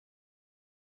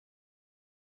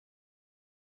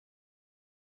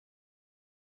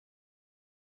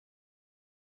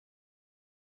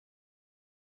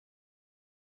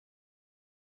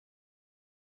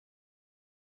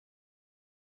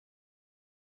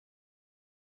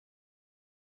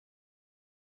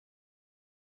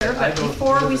But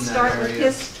before we start with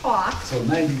his talk,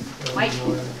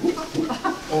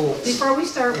 before we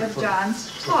start with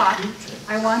John's talk,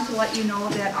 I want to let you know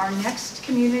that our next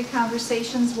community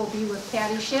conversations will be with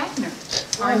Patty Schaffner,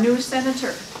 our new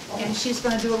senator. And she's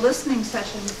going to do a listening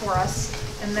session for us,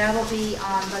 and that'll be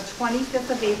on the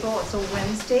 25th of April. It's a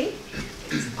Wednesday.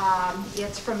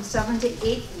 It's from 7 to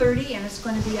 8:30, and it's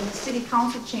going to be in the city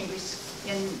council chambers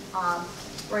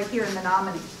right here in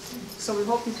Menominee. So we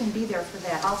hope you can be there for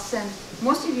that. I'll send,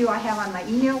 most of you I have on my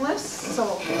email list,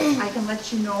 so I can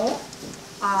let you know,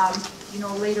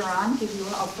 later on, give you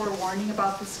a forewarning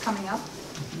about this coming up.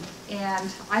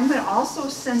 And I'm going to also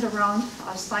send around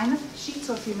a sign-up sheet,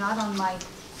 so if you're not on my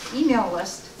email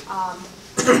list,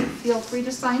 feel free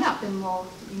to sign up, and we'll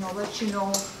let you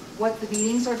know what the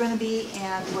meetings are going to be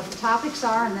and what the topics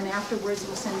are, and then afterwards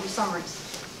we'll send you summaries.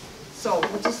 So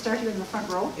we'll just start here in the front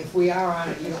row. If we are on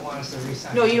it, you don't want us to re-sign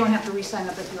up? No, you don't have to re-sign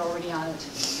up if you're already on it.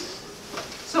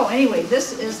 So anyway,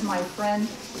 this is my friend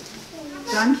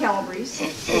John Calabrese,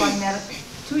 who I met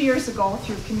 2 years ago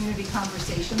through Community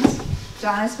Conversations.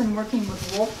 John has been working with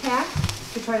Wolfpack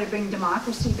to try to bring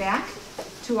democracy back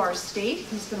to our state.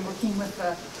 He's been working with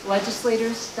the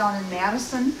legislators down in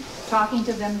Madison, talking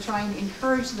to them, trying to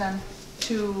encourage them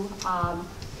to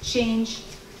change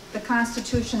the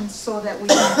Constitution so that we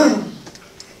can get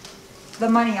the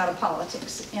money out of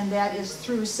politics. And that is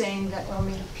through saying that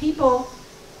only people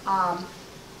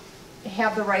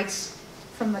have the rights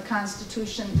from the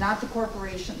Constitution, not the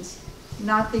corporations,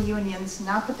 not the unions,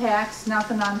 not the PACs, not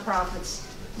the nonprofits,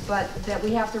 but that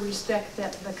we have to respect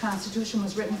that the Constitution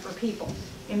was written for people.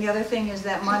 And the other thing is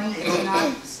that money is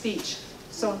not speech.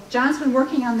 So John's been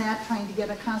working on that, trying to get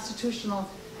a constitutional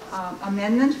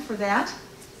amendment for that,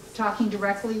 talking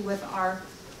directly with our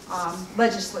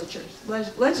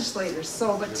legislators.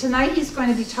 So, but tonight he's going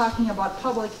to be talking about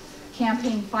public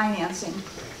campaign financing,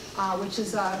 which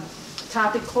is a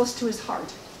topic close to his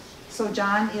heart. So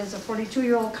John is a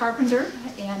 42-year-old carpenter,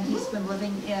 and he's been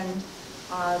living in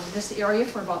this area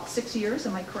for about 6 years,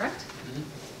 am I correct?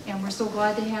 Mm-hmm. And we're so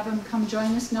glad to have him come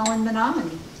join us now in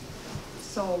Menominee.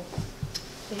 So,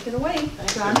 take it away,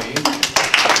 John.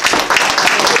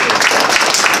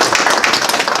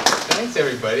 Thanks,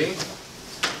 everybody.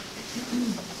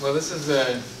 Well, this is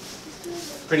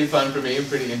pretty fun for me,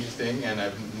 pretty interesting, and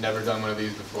I've never done one of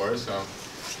these before, so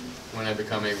when I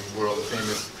become a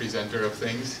world-famous presenter of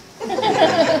things,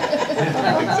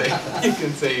 you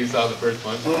can say you saw the first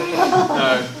one.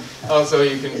 Also,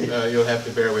 you'll have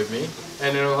to bear with me,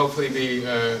 and it'll hopefully be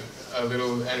a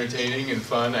little entertaining and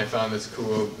fun. I found this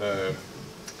cool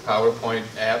PowerPoint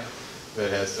app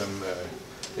that has some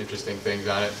interesting things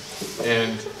on it,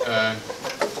 and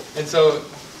so,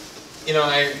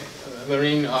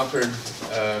 Lorene offered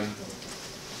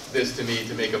this to me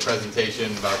to make a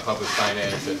presentation about public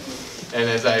finance, and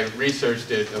as I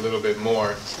researched it a little bit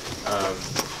more,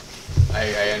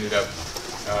 I ended up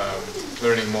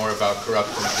learning more about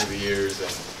corruption through the years,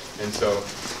 and so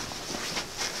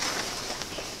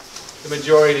the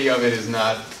majority of it is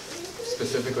not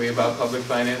specifically about public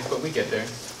finance, but we get there,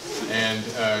 and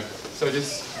so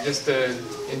just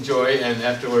enjoy, and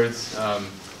afterwards,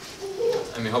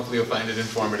 hopefully you'll find it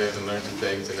informative and learn some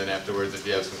things, and then afterwards, if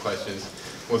you have some questions,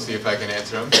 we'll see if I can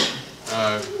answer them.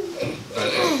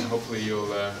 But hopefully you'll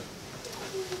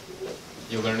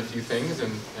learn a few things,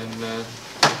 and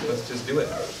let's just do it.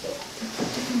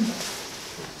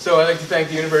 So I'd like to thank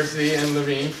the university and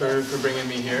Lorene for bringing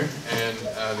me here, and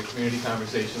the community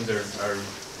conversations are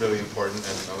really important,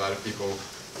 and a lot of people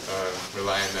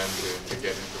rely on them to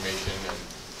get information, and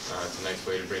it's a nice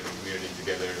way to bring the community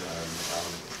together on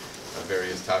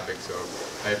various topics, so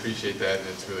I appreciate that, and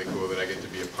it's really cool that I get to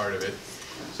be a part of it.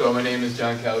 So my name is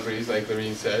John Calabrese, like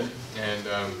Lorene said, and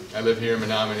I live here in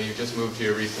Menominee. Just moved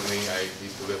here recently. I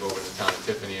used to live over in the town of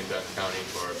Tiffany in Dunn County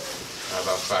for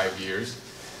about 5 years,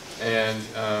 and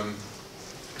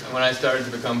when I started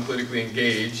to become politically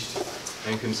engaged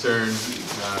and concerned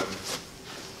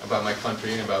about my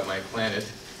country and about my planet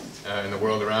and the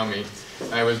world around me,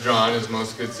 I was drawn, as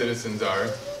most good citizens are,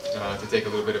 to take a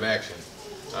little bit of action.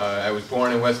 I was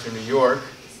born in Western New York.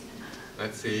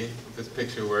 Let's see if this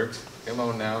picture works. Come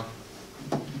on now.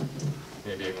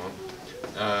 Maybe it won't.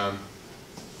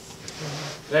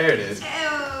 There it is.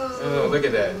 Oh, look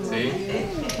at that. See?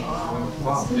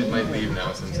 It might leave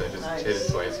now since I just hit it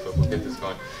twice, but we'll get this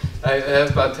going.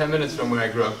 That's about 10 minutes from where I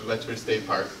grew up, Letchford State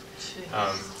Park.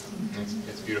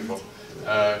 It's beautiful.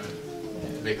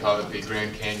 They call it the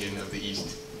Grand Canyon of the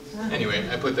East. Anyway,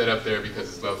 I put that up there because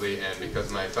it's lovely, and because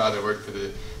my father worked for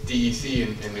the DEC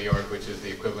in New York, which is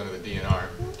the equivalent of the DNR.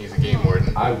 He's a game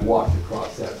warden. I walked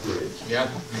across that bridge. Yeah,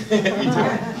 me too.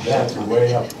 That's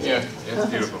way up. Yeah, it's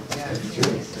beautiful.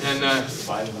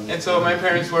 And so my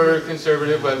parents were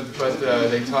conservative, but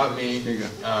they taught me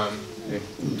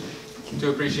to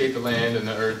appreciate the land and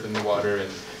the earth and the water,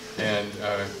 and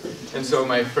so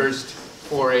my first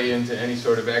foray into any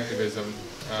sort of activism,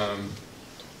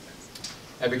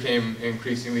 I became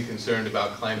increasingly concerned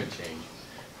about climate change.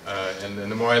 And then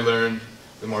the more I learned,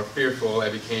 the more fearful I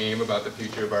became about the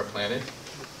future of our planet.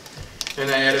 And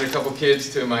I added a couple kids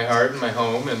to my heart and my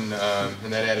home, and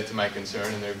that added to my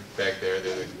concern, and they're back there,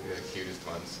 they're the cutest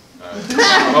ones. Oh,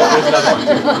 there's another one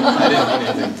too. I didn't mean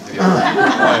anything to the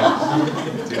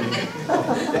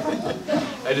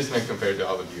other. I just meant compared to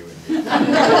all of you and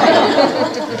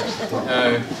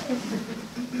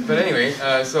me. But anyway,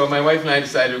 so my wife and I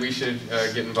decided we should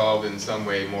get involved in some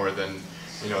way more than,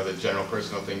 you know, the general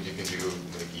personal things you can do,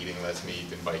 like eating less meat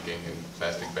and biking and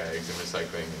plastic bags and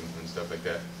recycling and stuff like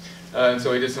that. And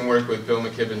so we did some work with Bill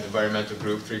McKibben's environmental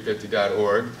group,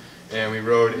 350.org, and we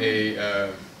rode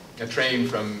a train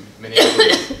from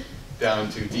Minneapolis down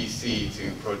to DC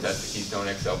to protest the Keystone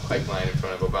XL pipeline in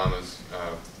front of Obama's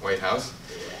White House.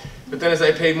 But then as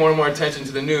I paid more and more attention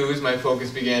to the news, my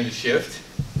focus began to shift.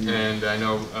 And I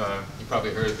know you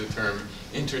probably heard the term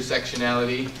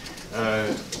intersectionality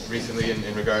recently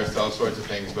in regards to all sorts of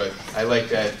things, but I like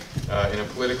that in a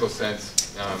political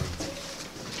sense.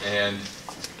 And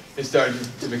it started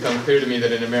to become clear to me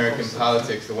that in American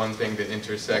politics, the one thing that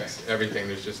intersects everything,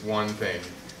 there's just one thing,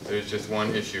 there's just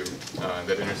one issue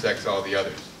that intersects all the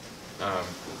others.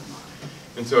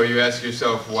 And so you ask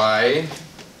yourself why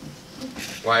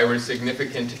were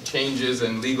significant changes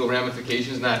and legal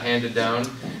ramifications not handed down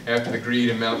after the greed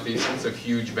and malfeasance of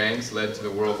huge banks led to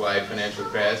the worldwide financial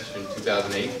crash in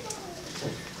 2008?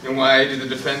 And why do the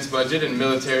defense budget and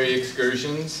military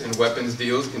excursions and weapons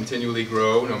deals continually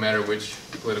grow no matter which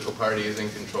political party is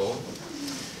in control?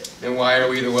 And why are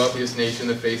we the wealthiest nation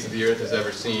the face of the earth has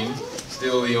ever seen,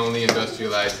 still the only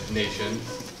industrialized nation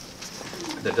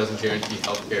that doesn't guarantee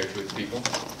health care to its people?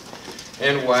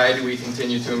 And why do we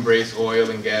continue to embrace oil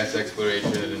and gas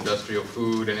exploration and industrial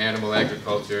food and animal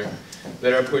agriculture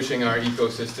that are pushing our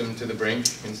ecosystem to the brink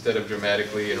instead of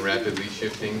dramatically and rapidly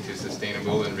shifting to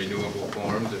sustainable and renewable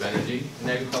forms of energy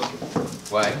and agriculture?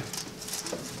 Why?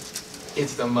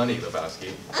 It's the money,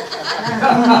 Lebowski.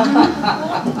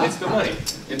 It's the money.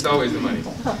 It's always the money.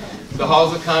 The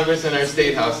halls of Congress and our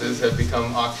state houses have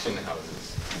become auction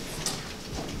houses.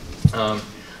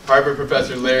 Harvard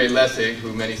professor Larry Lessig,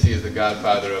 who many see as the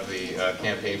godfather of the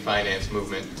campaign finance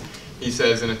movement, he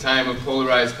says, in a time of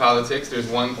polarized politics, there's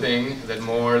one thing that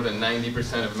more than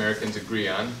 90% of Americans agree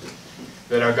on,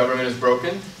 that our government is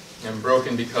broken, and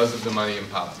broken because of the money in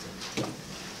politics.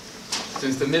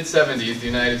 Since the mid-70s, the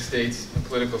United States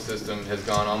political system has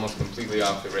gone almost completely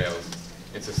off the rails.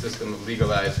 It's a system of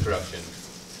legalized corruption,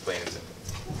 plain and simple.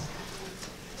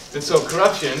 And so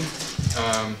corruption,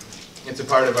 it's a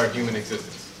part of our human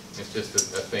existence. It's just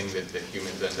a thing that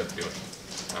humans end up doing.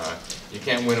 You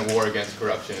can't win a war against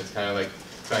corruption. It's kind of like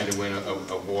trying to win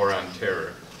a war on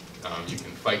terror. You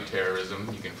can fight terrorism,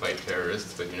 you can fight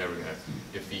terrorists, but you're never going to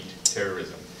defeat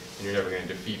terrorism. And you're never going to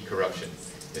defeat corruption.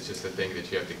 It's just a thing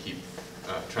that you have to keep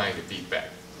trying to beat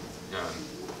back.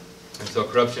 And so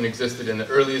corruption existed in the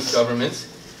earliest governments.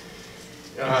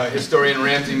 Historian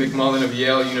Ramsay McMullen of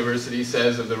Yale University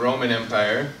says of the Roman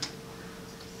Empire,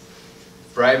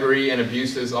 bribery and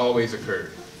abuses always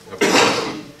occurred, of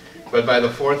course. But by the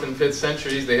 4th and 5th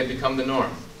centuries, they had become the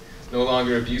norm. No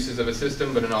longer abuses of a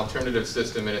system, but an alternative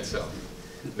system in itself.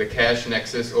 The cash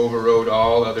nexus overrode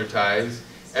all other ties.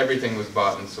 Everything was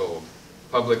bought and sold.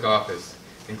 Public office,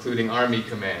 including army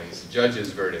commands,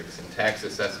 judges' verdicts, and tax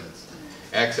assessments.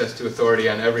 Access to authority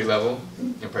on every level,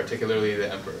 and particularly the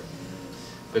emperor.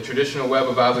 The traditional web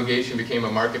of obligation became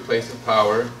a marketplace of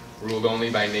power, ruled only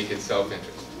by naked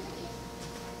self-interest.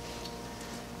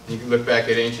 You can look back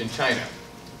at ancient China.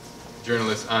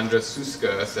 Journalist Andras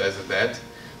Suska says that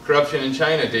corruption in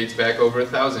China dates back over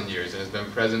 1,000 years and has been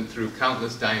present through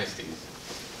countless dynasties.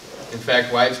 In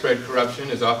fact, widespread corruption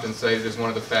is often cited as one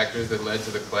of the factors that led to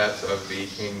the collapse of the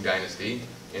Qing dynasty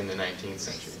in the 19th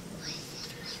century.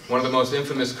 One of the most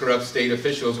infamous corrupt state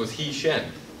officials was He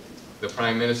Shen, the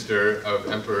prime minister of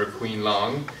Emperor Queen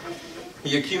Long.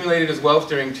 He accumulated his wealth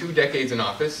during 2 decades in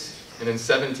office, and in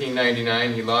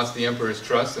 1799 he lost the emperor's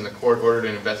trust and the court ordered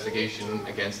an investigation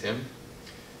against him.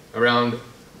 Around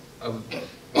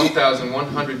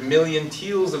 1,100 million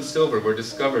taels of silver were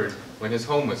discovered when his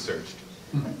home was searched,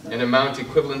 an amount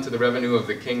equivalent to the revenue of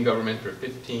the Qing government for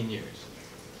 15 years.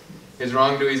 His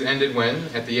wrongdoings ended when,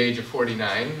 at the age of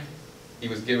 49, he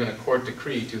was given a court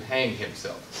decree to hang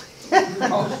himself.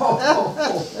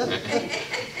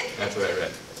 That's what I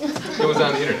read. It was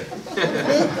on the internet.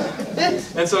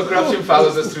 And so corruption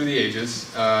follows us through the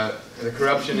ages. The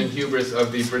corruption and hubris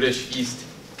of the British East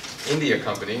India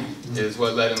Company is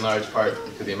what led in large part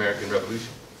to the American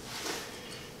Revolution.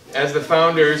 As the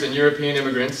founders and European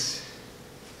immigrants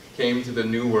came to the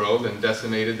New World and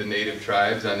decimated the native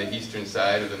tribes on the eastern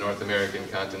side of the North American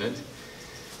continent,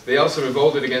 they also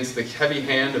revolted against the heavy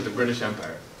hand of the British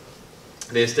Empire.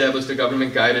 They established a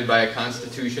government guided by a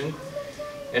constitution,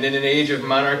 and in an age of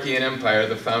monarchy and empire,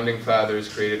 the founding fathers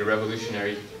created a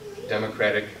revolutionary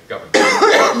democratic government,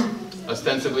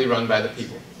 ostensibly run by the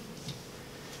people.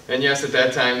 And yes, at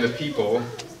that time, the people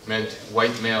meant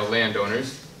white male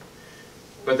landowners,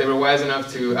 but they were wise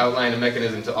enough to outline a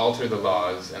mechanism to alter the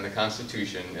laws and the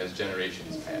Constitution as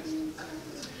generations passed.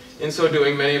 In so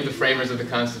doing, many of the framers of the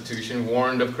Constitution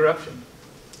warned of corruption.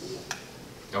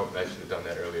 Oh, I should have done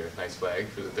that earlier. Nice flag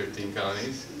for the 13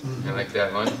 colonies. I like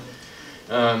that one.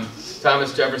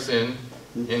 Thomas Jefferson,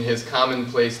 in his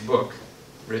commonplace book,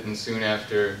 written soon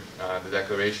after the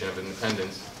Declaration of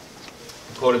Independence,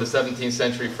 quoted the 17th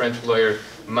century French lawyer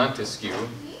Montesquieu,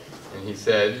 and he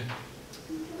said,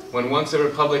 "When once a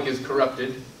republic is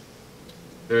corrupted,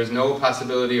 there is no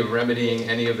possibility of remedying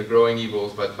any of the growing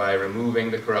evils but by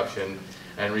removing the corruption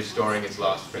and restoring its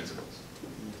lost principles.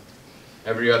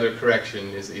 Every other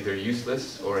correction is either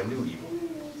useless or a new evil."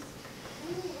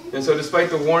 And so despite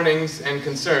the warnings and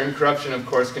concern, corruption, of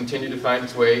course, continued to find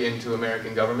its way into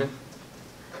American government.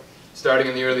 Starting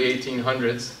in the early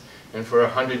 1800s, and for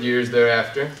 100 years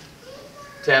thereafter,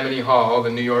 Tammany Hall, the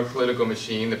New York political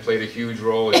machine that played a huge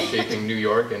role in shaping New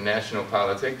York and national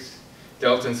politics,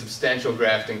 dealt in substantial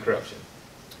graft and corruption.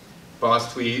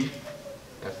 Boss Tweed,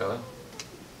 that fella,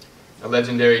 a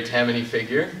legendary Tammany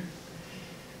figure,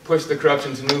 pushed the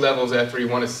corruption to new levels after he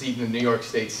won a seat in the New York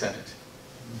State Senate.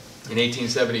 In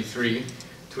 1873,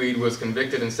 Tweed was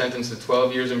convicted and sentenced to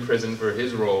 12 years in prison for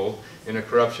his role in a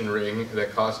corruption ring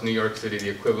that cost New York City the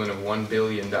equivalent of $1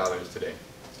 billion today.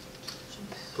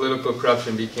 Political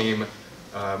corruption became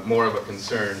more of a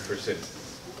concern for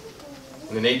citizens.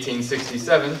 And in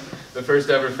 1867, the first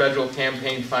ever federal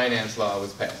campaign finance law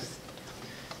was passed.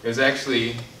 It was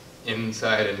actually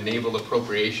inside a naval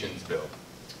appropriations bill,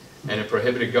 and it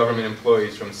prohibited government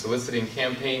employees from soliciting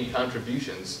campaign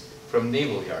contributions from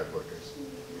naval yard workers.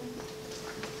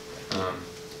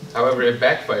 However, it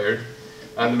backfired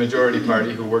on the majority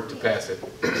party who worked to pass it.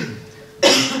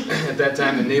 At that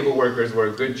time, the naval workers were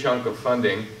a good chunk of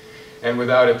funding, and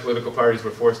without it, political parties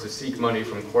were forced to seek money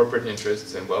from corporate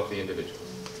interests and wealthy individuals.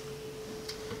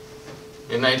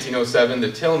 In 1907,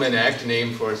 the Tillman Act,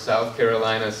 named for South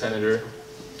Carolina Senator,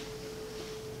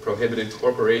 prohibited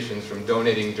corporations from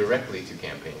donating directly to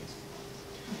campaigns.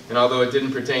 And although it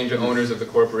didn't pertain to owners of the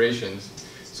corporations,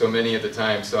 so many at the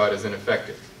time saw it as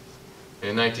ineffective.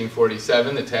 In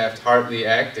 1947, the Taft-Hartley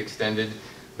Act extended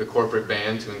the corporate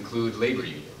ban to include labor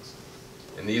unions.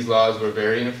 And these laws were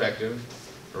very ineffective,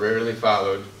 rarely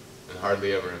followed, and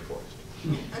hardly ever enforced.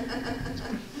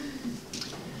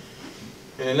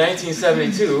 And in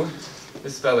 1972,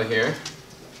 this fella here,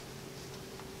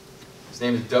 his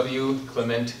name is W.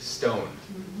 Clement Stone,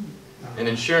 an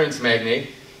insurance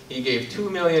magnate. He gave $2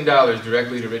 million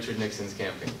directly to Richard Nixon's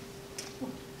campaign.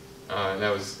 And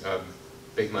that was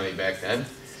big money back then.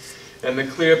 And the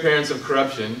clear appearance of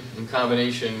corruption in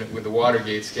combination with the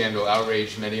Watergate scandal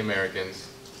outraged many Americans,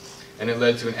 and it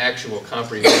led to an actual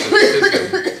comprehensive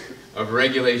system of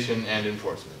regulation and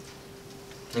enforcement,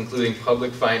 including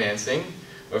public financing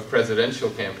of presidential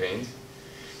campaigns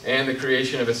and the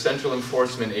creation of a central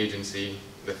enforcement agency,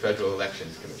 the Federal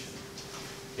Elections Commission,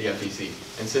 the FEC.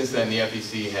 And since then, the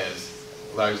FEC has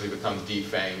largely become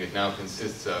defanged. It now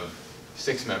consists of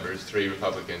 6 members, 3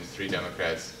 Republicans, 3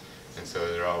 Democrats, and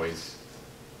so they're always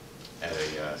at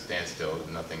a standstill.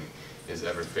 Nothing is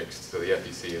ever fixed. So the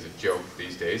FEC is a joke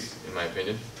these days, in my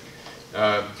opinion.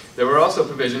 There were also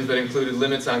provisions that included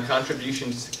limits on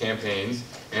contributions to campaigns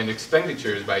and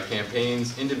expenditures by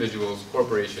campaigns, individuals,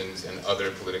 corporations, and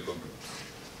other political groups.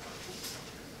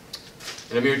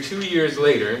 And a mere 2 years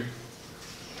later,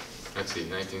 let's see,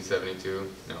 1972,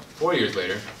 no, 4 years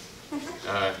later,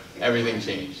 everything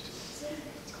changed.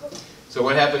 So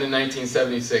what happened in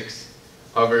 1976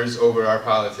 hovers over our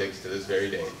politics to this very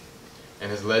day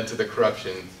and has led to the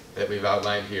corruption that we've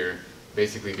outlined here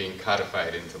basically being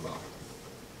codified into law.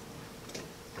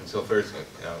 And so first,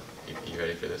 you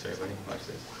ready for this, everybody? Watch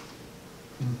this.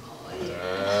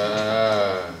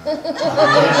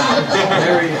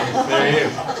 There he is. There he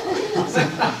is.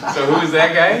 So who is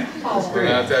that guy?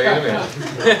 I'll tell you in a minute.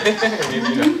 Maybe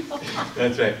you know.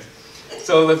 That's right.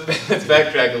 So let's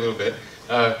backtrack a little bit.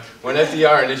 when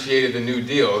FDR initiated the New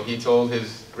Deal, he told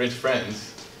his rich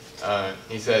friends,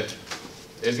 he said,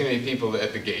 there's going to be people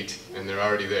at the gate, and they're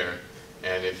already there,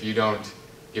 and if you don't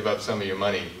give up some of your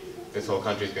money, this whole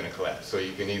country is going to collapse. So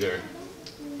you can either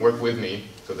work with me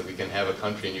so that we can have a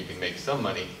country and you can make some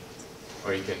money,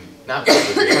 or you can not work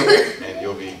with me and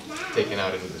you'll be taken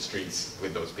out into the streets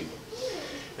with those people.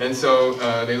 And so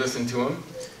they listened to him,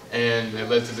 and it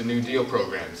led to the New Deal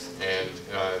programs. And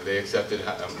they accepted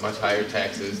much higher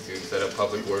taxes to set up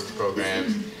public works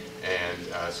programs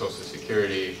and Social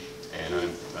Security and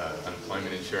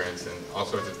unemployment insurance and all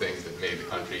sorts of things that made the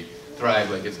country thrive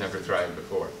like it's never thrived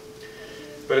before.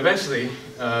 But eventually,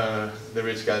 the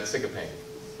rich got sick of paying.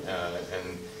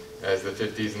 And as the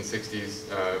 50s and 60s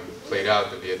played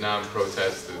out, the Vietnam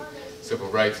protests, the civil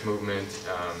rights movement,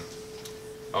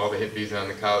 all the hippies on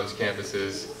the college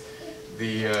campuses,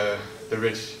 the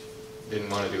rich didn't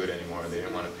want to do it anymore. They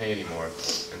didn't want to pay anymore.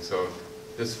 And so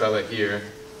this fella here,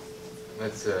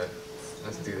 let's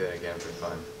do that again for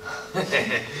fun.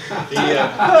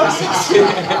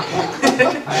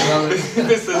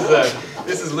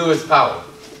 This is Lewis Powell.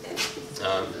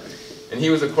 And he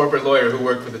was a corporate lawyer who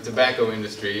worked for the tobacco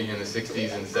industry in the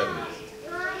 60s and 70s.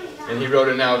 And he wrote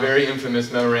a now very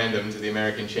infamous memorandum to the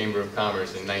American Chamber of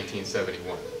Commerce in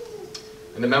 1971.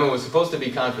 And the memo was supposed to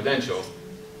be confidential,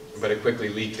 but it quickly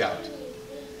leaked out.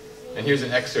 And here's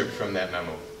an excerpt from that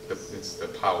memo. It's the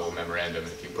Powell Memorandum.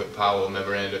 If you put Powell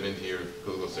Memorandum into your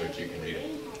Google search, you can read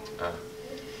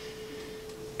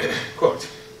it. Quote,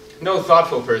 "No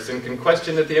thoughtful person can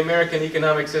question that the American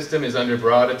economic system is under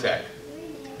broad attack.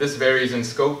 This varies in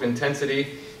scope,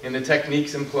 intensity, in the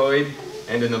techniques employed,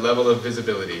 and in the level of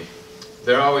visibility.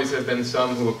 There always have been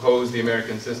some who opposed the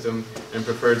American system and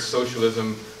preferred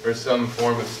socialism or some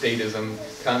form of statism,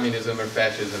 communism, or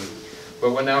fascism.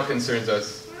 But what now concerns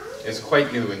us is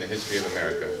quite new in the history of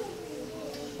America."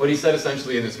 What he said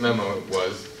essentially in this memo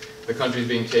was the country is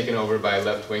being taken over by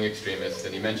left-wing extremists,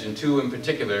 and he mentioned two in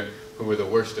particular who were the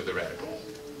worst of the radicals.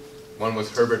 One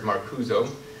was Herbert Marcuse,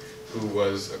 who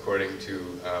was, according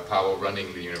to Powell,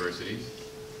 running the universities,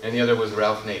 and the other was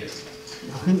Ralph Nader,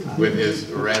 with his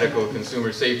radical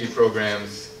consumer safety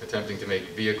programs attempting to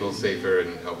make vehicles safer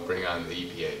and help bring on the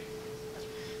EPA.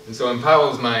 And so in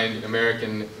Powell's mind,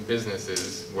 American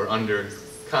businesses were under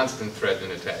constant threat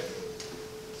and attack.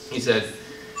 He said,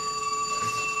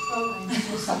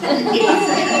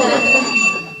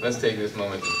 let's take this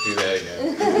moment to do that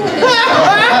again.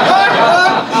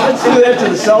 Let's do that to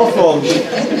the cell phone.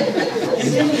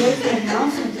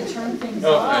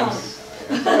 Oh,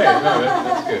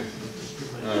 that's good.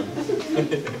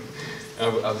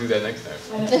 I'll do that next time.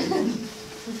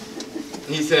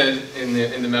 He said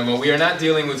in the memo, "We are not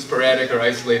dealing with sporadic or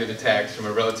isolated attacks from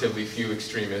a relatively few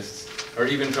extremists, or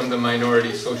even from the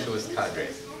minority socialist cadre.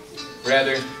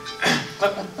 Rather,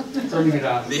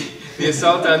 the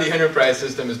assault on the enterprise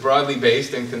system is broadly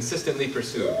based and consistently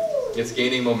pursued. It's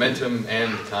gaining momentum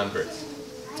and converts."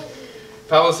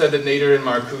 Powell said that Nader and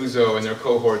Marcuse and their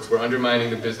cohorts were undermining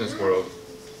the business world,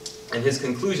 and his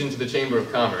conclusion to the Chamber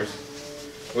of Commerce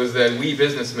was that we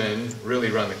businessmen really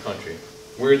run the country.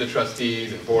 We're the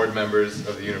trustees and board members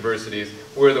of the universities.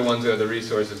 We're the ones who have the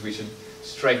resources. We should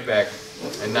strike back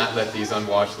and not let these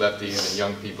unwashed lefties and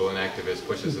young people and activists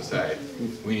push us aside.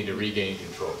 We need to regain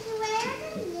control.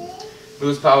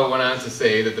 Lewis Powell went on to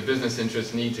say that the business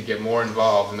interests need to get more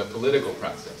involved in the political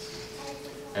process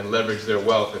and leverage their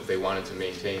wealth if they wanted to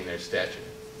maintain their stature.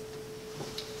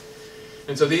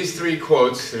 And so these three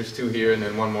quotes, there's two here and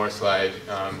then one more slide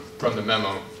from the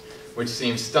memo, which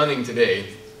seems stunning today,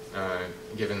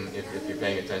 given if you're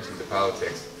paying attention to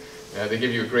politics. They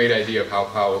give you a great idea of how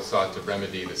Powell sought to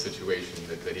remedy the situation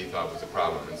that he thought was a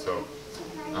problem. And so,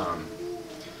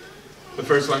 the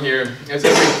first one here, as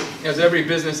every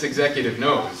business executive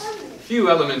knows, few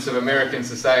elements of American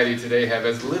society today have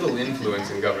as little influence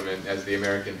in government as the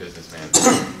American businessman,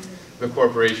 the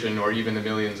corporation, or even the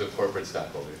millions of corporate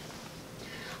stockholders.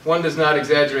 One does not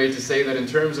exaggerate to say that in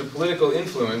terms of political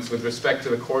influence with respect to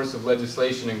the course of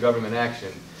legislation and government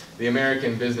action, the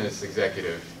American business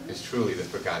executive is truly the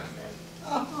forgotten man.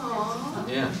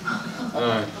 Yeah.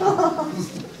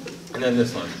 And then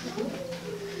this one.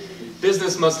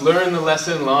 Business must learn the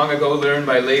lesson long ago learned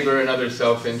by labor and other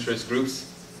self-interest groups.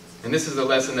 And this is a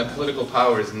lesson that political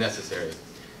power is necessary.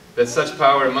 That such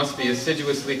power must be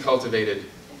assiduously cultivated.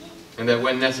 And that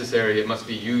when necessary, it must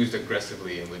be used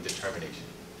aggressively and with determination.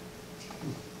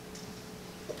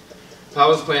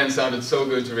 Powell's plan sounded so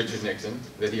good to Richard Nixon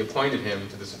that he appointed him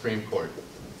to the Supreme Court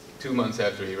 2 months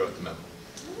after he wrote the memo.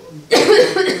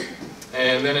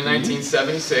 And then in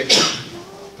 1976,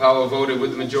 Powell voted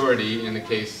with the majority in the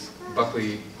case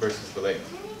Buckley versus Vallejo.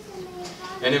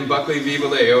 And in Buckley v.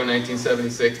 Vallejo,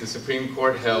 1976, the Supreme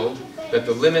Court held that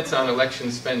the limits on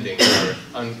election spending are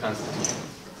unconstitutional.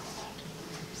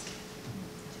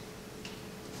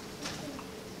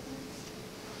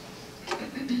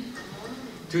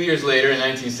 Two years later, in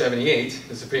 1978,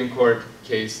 the Supreme Court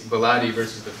case Bellotti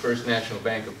versus the First National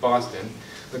Bank of Boston,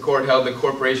 the court held that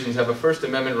corporations have a First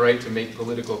Amendment right to make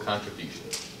political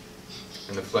contributions,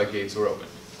 and the floodgates were opened.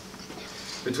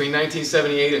 Between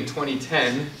 1978 and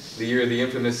 2010, the year the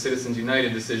infamous Citizens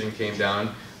United decision came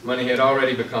down, money had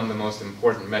already become the most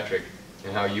important metric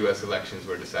in how U.S. elections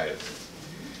were decided.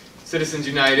 Citizens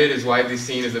United is widely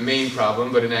seen as the main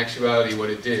problem, but in actuality what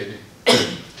it did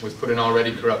was put an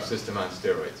already corrupt system on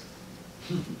steroids.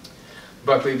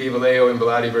 Buckley v. Vallejo and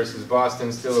Bellotti versus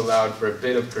Boston still allowed for a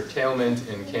bit of curtailment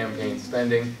in campaign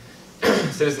spending.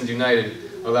 Citizens United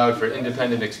allowed for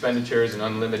independent expenditures and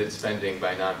unlimited spending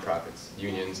by nonprofits,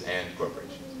 unions, and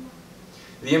corporations.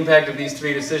 The impact of these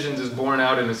three decisions is borne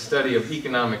out in a study of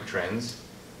economic trends.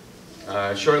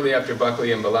 Shortly after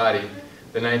Buckley and Bellotti,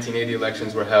 the 1980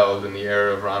 elections were held and the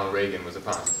era of Ronald Reagan was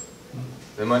upon us.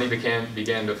 The money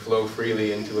began to flow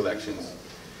freely into elections,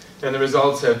 and the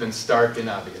results have been stark and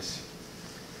obvious.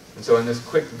 And so in this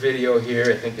quick video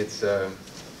here, I think it's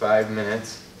 5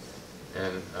 minutes,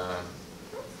 and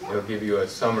it'll give you a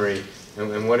summary,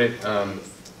 and what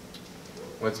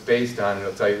what's based on.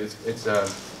 It'll tell you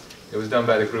it was done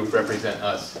by the group Represent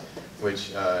Us,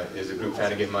 which is a group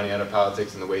trying to get money out of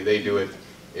politics, and the way they do it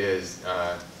is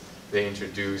they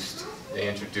introduce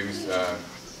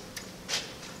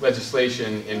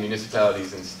legislation in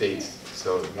municipalities and states,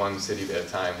 so one city at a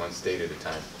time, one state at a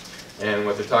time. And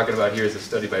what they're talking about here is a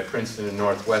study by Princeton and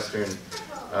Northwestern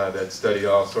that studied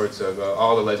all sorts of,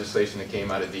 all the legislation that came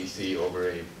out of DC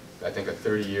over I think a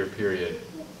 30-year period,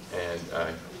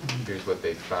 and here's what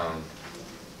they found.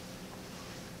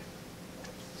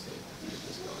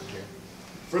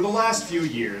 For the last few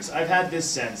years, I've had this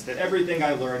sense that everything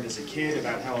I learned as a kid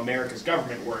about how America's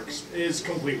government works is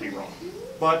completely wrong.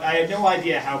 But I had no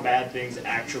idea how bad things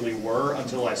actually were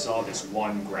until I saw this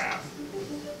one graph.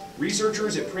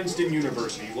 Researchers at Princeton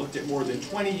University looked at more than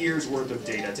 20 years worth of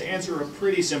data to answer a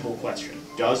pretty simple question.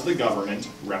 Does the government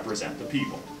represent the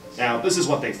people? Now, this is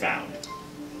what they found.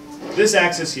 This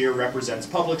axis here represents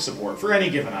public support for any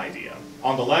given idea.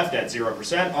 On the left, at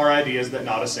 0%, are ideas that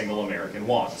not a single American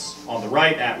wants. On the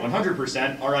right, at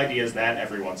 100%, are ideas that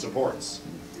everyone supports.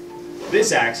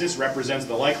 This axis represents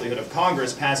the likelihood of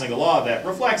Congress passing a law that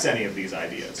reflects any of these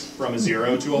ideas, from a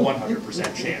 0 to a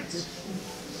 100% chance.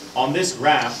 On this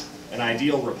graph, an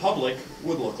ideal republic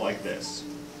would look like this.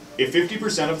 If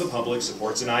 50% of the public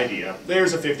supports an idea,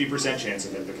 there's a 50% chance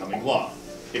of it becoming law.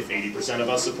 If 80% of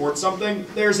us support something,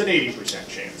 there's an 80%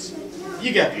 chance.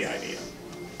 You get the idea.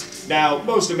 Now,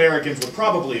 most Americans would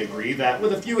probably agree that,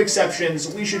 with a few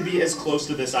exceptions, we should be as close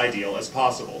to this ideal as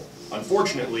possible.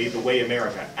 Unfortunately, the way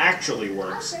America actually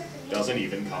works doesn't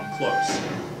even come close.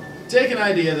 Take an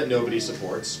idea that nobody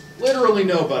supports, literally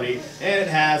nobody, and it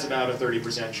has about a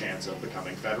 30% chance of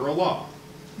becoming federal law.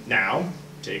 Now,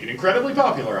 take an incredibly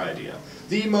popular idea,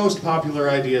 the most popular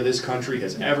idea this country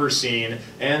has ever seen,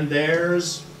 and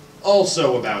there's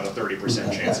also about a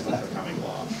 30% chance of it becoming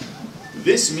law.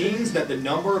 This means that the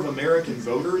number of American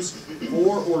voters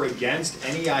for or against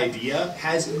any idea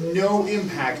has no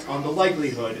impact on the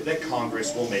likelihood that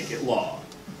Congress will make it law.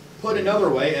 Put another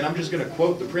way, and I'm just going to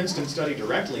quote the Princeton study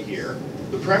directly here,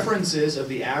 the preferences of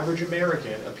the average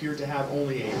American appear to have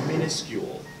only a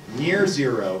minuscule, near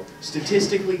zero,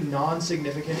 statistically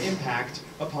non-significant impact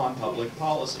upon public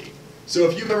policy. So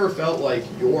if you've ever felt like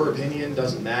your opinion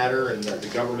doesn't matter and that the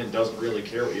government doesn't really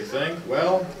care what you think,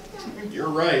 well, you're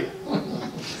right.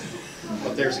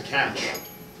 But there's a catch.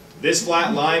 This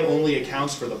flat line only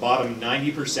accounts for the bottom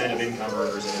 90% of income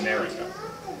earners in America.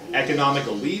 Economic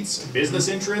elites, business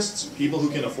interests, people who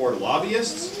can afford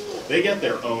lobbyists, they get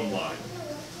their own line.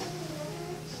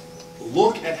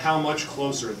 Look at how much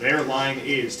closer their line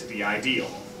is to the ideal.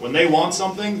 When they want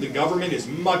something, the government is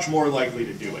much more likely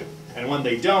to do it. And when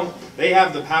they don't, they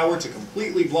have the power to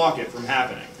completely block it from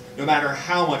happening, no matter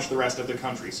how much the rest of the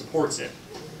country supports it.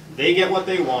 They get what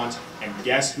they want, and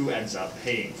guess who ends up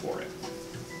paying for it?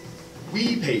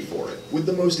 We pay for it with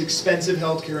the most expensive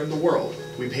healthcare in the world.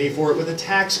 We pay for it with a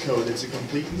tax code that's a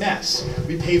complete mess.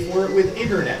 We pay for it with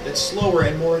internet that's slower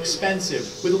and more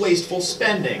expensive, with wasteful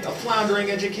spending, a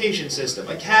floundering education system,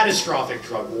 a catastrophic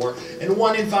drug war, and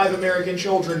 1 in 5 American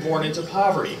children born into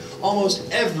poverty.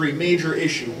 Almost every major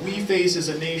issue we face as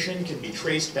a nation can be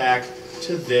traced back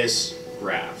to this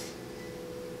graph.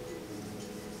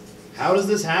 How does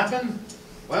this happen?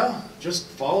 Well, just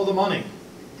follow the money.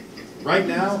 Right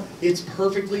now, it's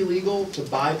perfectly legal to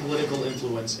buy political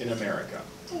influence in America.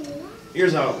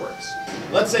 Here's how it works.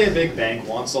 Let's say a big bank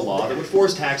wants a law that would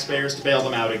force taxpayers to bail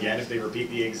them out again if they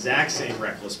repeat the exact same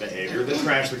reckless behavior that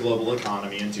crashed the global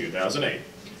economy in 2008.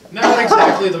 Not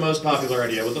exactly the most popular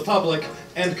idea with the public,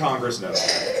 and Congress knows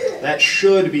that. That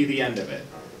should be the end of it.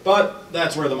 But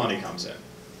that's where the money comes in.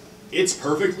 It's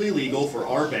perfectly legal for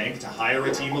our bank to hire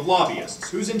a team of lobbyists,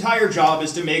 whose entire job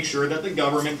is to make sure that the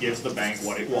government gives the bank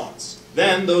what it wants.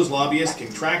 Then, those lobbyists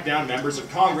can track down members of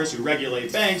Congress who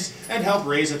regulate banks and help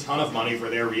raise a ton of money for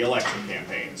their re-election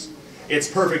campaigns.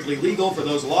 It's perfectly legal for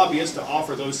those lobbyists to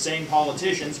offer those same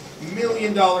politicians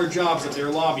million-dollar jobs at their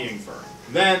lobbying firm.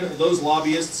 Then, those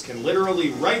lobbyists can literally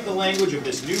write the language of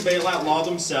this new bailout law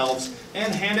themselves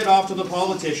and hand it off to the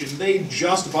politician they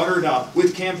just buttered up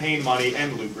with campaign money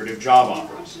and lucrative job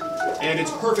offers. And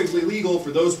it's perfectly legal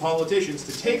for those politicians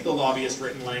to take the lobbyist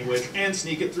written language and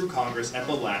sneak it through Congress at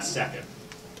the last second.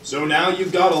 So now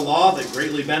you've got a law that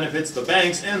greatly benefits the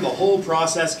banks and the whole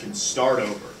process can start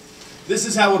over. This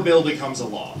is how a bill becomes a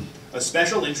law. A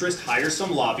special interest hires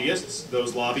some lobbyists,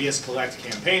 those lobbyists collect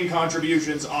campaign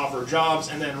contributions, offer jobs,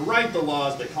 and then write the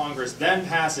laws that Congress then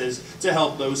passes to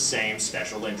help those same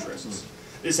special interests.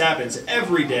 This happens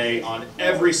every day on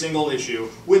every single issue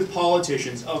with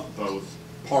politicians of both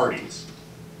parties.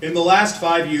 In the last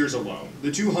 5 years alone,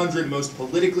 the 200 most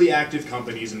politically active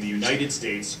companies in the United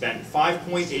States spent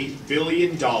 $5.8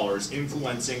 billion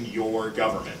influencing your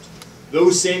government.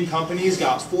 Those same companies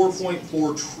got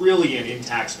 $4.4 trillion in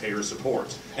taxpayer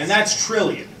support. And that's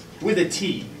trillion, with a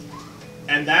T.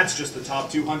 And that's just the top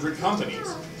 200 companies.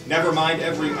 Never mind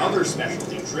every other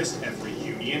special interest, every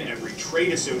union, every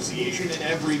trade association, and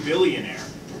every billionaire.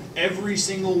 Every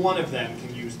single one of them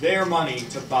can use their money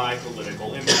to buy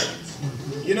political influence.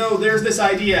 You know, there's this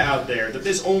idea out there that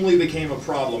this only became a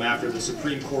problem after the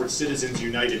Supreme Court's Citizens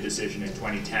United decision in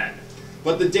 2010.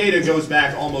 But the data goes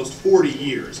back almost 40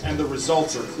 years, and the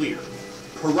results are clear.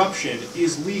 Corruption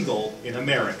is legal in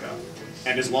America.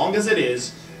 And as long as it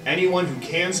is, anyone who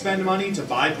can spend money to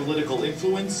buy political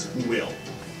influence will.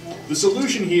 The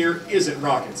solution here isn't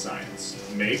rocket science.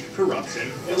 Make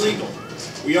corruption illegal.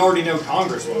 We already know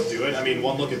Congress won't do it. I mean,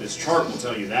 one look at this chart will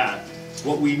tell you that.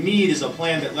 What we need is a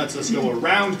plan that lets us go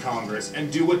around Congress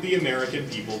and do what the American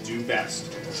people do best.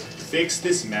 Fix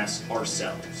this mess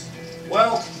ourselves.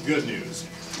 Well, good news.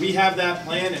 We have that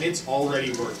plan and it's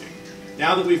already working.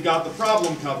 Now that we've got the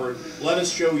problem covered, let us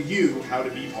show you how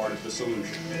to be part of the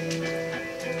solution.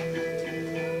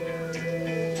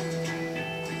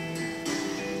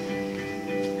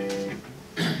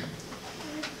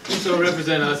 So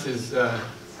Represent Us is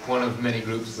one of many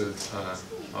groups with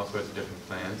all sorts of different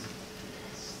plans.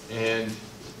 And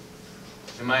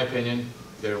in my opinion,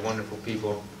 they're wonderful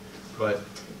people, but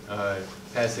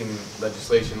passing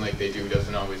legislation like they do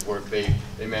doesn't always work. They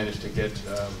managed to get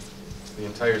the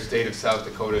entire state of South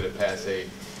Dakota to pass this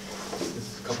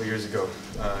is a couple years ago,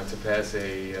 to pass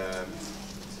a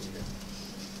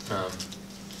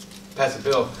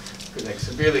bill like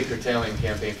severely curtailing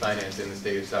campaign finance in the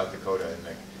state of South Dakota, and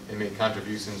they made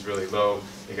contributions really low.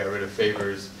 They got rid of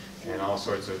favors and all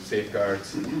sorts of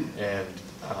safeguards, and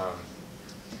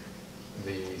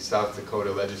the South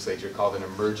Dakota legislature called an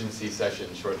emergency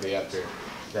session shortly after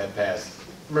that passed.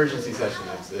 Emergency session,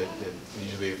 that's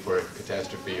usually for a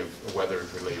catastrophe of weather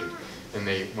related. And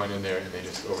they went in there and they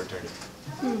just overturned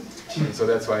it. And so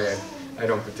that's why I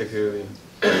don't particularly,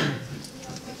 I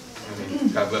mean,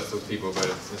 God bless those people, but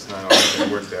it's just not always going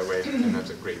to work that way, and that's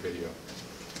a great video.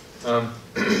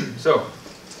 So,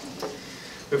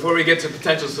 before we get to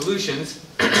potential solutions,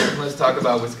 let's talk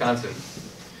about Wisconsin.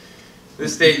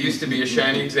 This state used to be a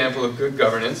shining example of good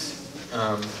governance.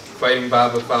 Fighting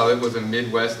Bob LaFollette was a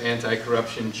Midwest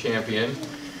anti-corruption champion,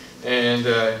 and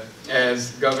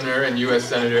as governor and U.S.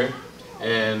 senator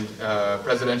and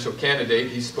presidential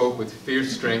candidate, he spoke with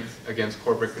fierce strength against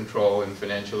corporate control and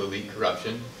financial elite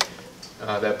corruption.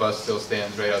 That bus still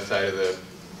stands right outside of the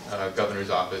governor's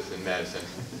office in Madison,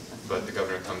 but the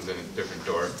governor comes in a different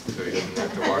door, so he doesn't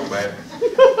have to walk by it.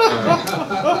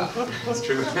 That's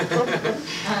true.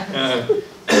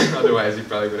 Otherwise, he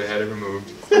probably would have had it removed.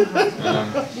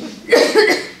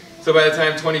 So by the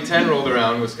time 2010 rolled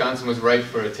around, Wisconsin was ripe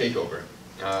for a takeover.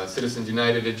 Citizens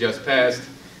United had just passed,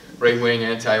 right-wing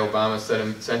anti-Obama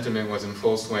sentiment was in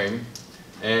full swing,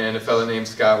 and a fellow named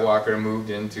Scott Walker moved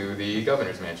into the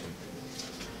governor's mansion.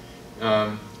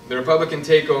 The Republican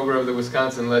takeover of the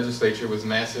Wisconsin legislature was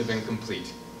massive and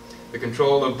complete. The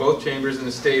control of both chambers in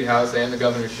the State House and the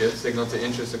governorship signaled to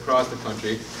interests across the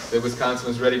country that Wisconsin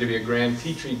was ready to be a grand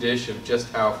petri dish of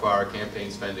just how far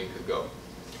campaign spending could go.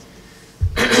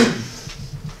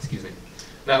 Excuse me.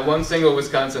 Not one single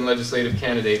Wisconsin legislative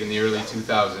candidate in the early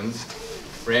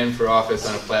 2000s ran for office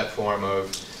on a platform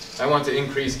of, I want to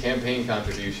increase campaign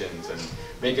contributions and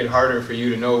make it harder for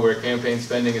you to know where campaign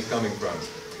spending is coming from.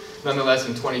 Nonetheless,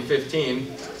 in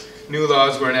 2015, new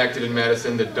laws were enacted in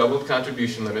Madison that doubled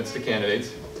contribution limits to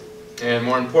candidates, and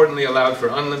more importantly, allowed for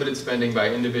unlimited spending by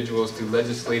individuals to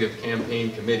legislative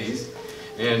campaign committees,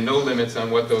 and no limits on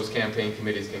what those campaign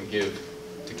committees can give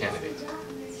to candidates,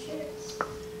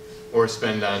 or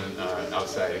spend on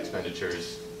outside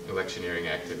expenditures, electioneering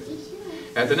activities.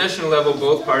 At the national level,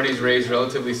 both parties raised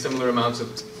relatively similar amounts of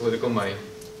political money.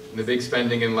 The big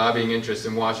spending and lobbying interests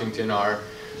in Washington are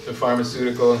the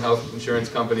pharmaceutical and health insurance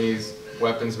companies,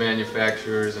 weapons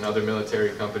manufacturers and other military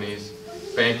companies,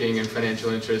 banking and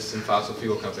financial interests, and fossil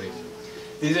fuel companies.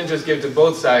 These interests give to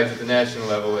both sides at the national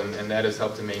level, and that has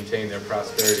helped to maintain their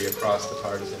prosperity across the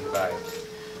partisan divide.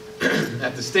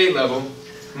 At the state level,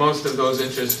 most of those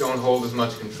interests don't hold as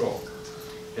much control.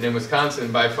 And in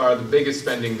Wisconsin, by far the biggest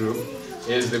spending group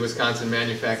is the Wisconsin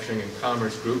Manufacturing and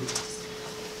Commerce Group.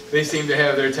 They seem to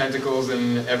have their tentacles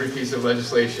in every piece of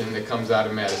legislation that comes out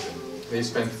of Madison. They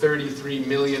spent $33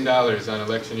 million on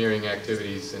electioneering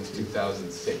activities since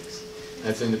 2006.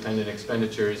 That's independent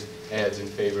expenditures, ads in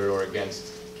favor or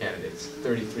against candidates.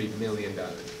 $33 million.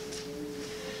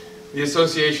 The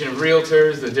Association of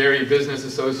Realtors, the Dairy Business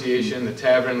Association, the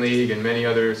Tavern League, and many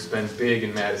others spend big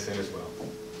in Madison as well.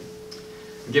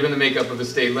 Given the makeup of the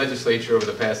state legislature over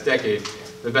the past decade,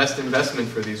 the best investment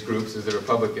for these groups is the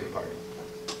Republican Party.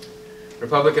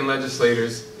 Republican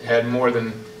legislators had more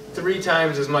than 3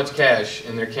 times as much cash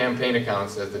in their campaign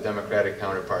accounts as the Democratic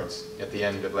counterparts at the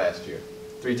end of last year.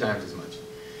 3 times as much.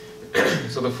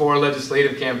 So the 4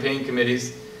 legislative campaign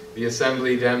committees, the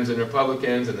Assembly Dems and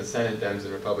Republicans and the Senate Dems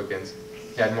and Republicans,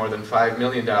 had more than $5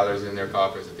 million in their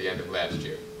coffers at the end of last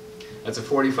year. That's a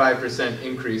 45%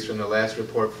 increase from the last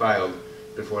report filed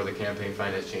before the campaign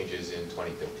finance changes in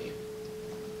 2015.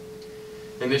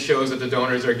 And this shows that the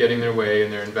donors are getting their way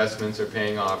and their investments are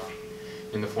paying off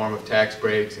in the form of tax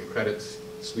breaks and credits,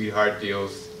 sweetheart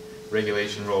deals,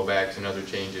 regulation rollbacks, and other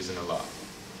changes in the law.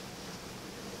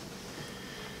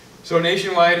 So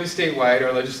nationwide and statewide,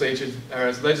 our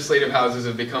legislative houses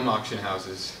have become auction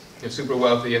houses. They're super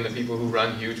wealthy, and the people who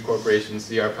run huge corporations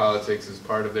see our politics as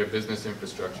part of their business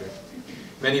infrastructure.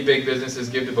 Many big businesses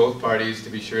give to both parties to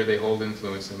be sure they hold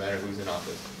influence no matter who's in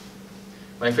office.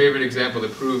 My favorite example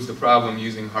that proves the problem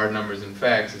using hard numbers and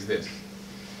facts is this.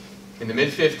 In the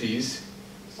mid-50s,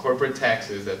 corporate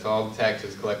taxes, that's all the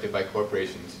taxes collected by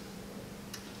corporations,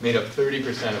 made up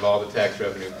 30% of all the tax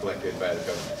revenue collected by the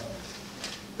government.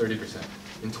 30%.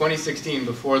 In 2016,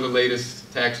 before the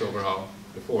latest tax overhaul,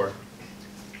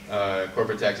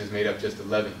 corporate taxes made up just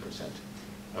 11%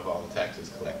 of all the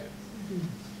taxes collected.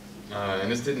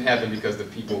 And this didn't happen because the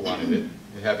people wanted it.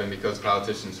 It happened because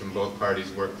politicians from both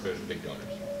parties worked for the big donors.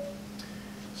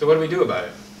 So what do we do about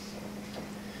it?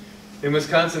 In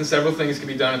Wisconsin, several things can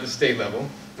be done at the state level.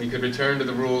 We could return to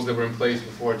the rules that were in place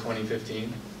before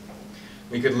 2015.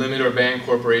 We could limit or ban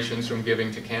corporations from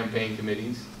giving to campaign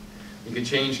committees. We could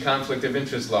change conflict of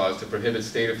interest laws to prohibit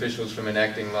state officials from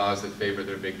enacting laws that favor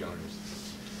their big donors.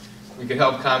 We could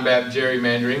help combat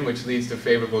gerrymandering, which leads to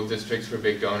favorable districts for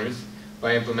big donors,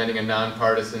 by implementing a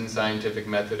nonpartisan scientific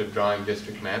method of drawing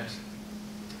district maps.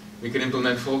 We could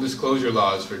implement full disclosure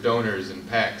laws for donors and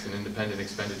PACs and independent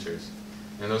expenditures.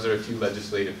 And those are a few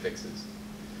legislative fixes.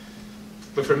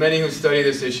 But for many who study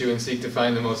this issue and seek to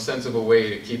find the most sensible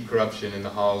way to keep corruption in the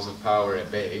halls of power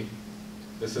at bay,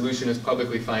 the solution is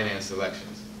publicly financed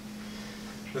elections.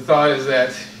 The thought is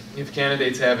that if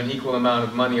candidates have an equal amount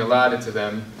of money allotted to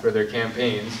them for their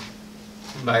campaigns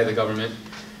by the government,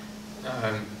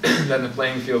 then the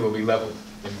playing field will be leveled,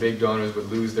 and big donors would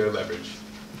lose their leverage.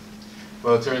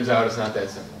 Well, it turns out it's not that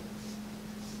simple.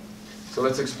 So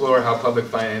let's explore how public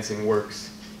financing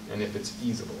works and if it's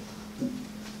feasible.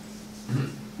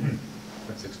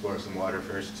 Let's explore some water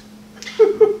first. I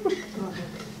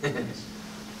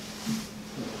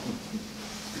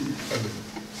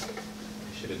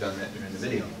should have done that during the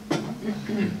video.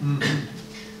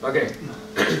 Okay,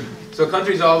 so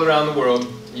countries all around the world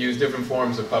use different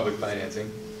forms of public financing.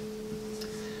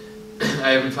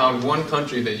 I haven't found one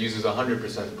country that uses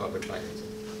 100% public financing.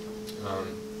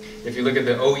 If you look at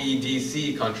the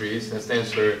OEDC countries, that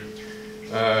stands for,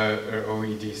 or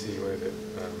OEDC, what is it?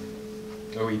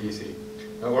 OEDC,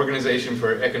 Organization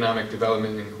for Economic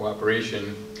Development and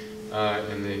Cooperation,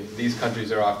 and these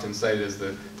countries are often cited as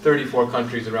the 34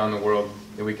 countries around the world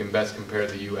that we can best compare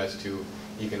the U.S. to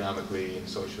economically and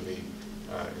socially,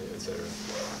 etc.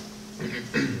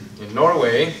 In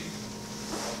Norway,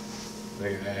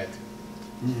 look at that,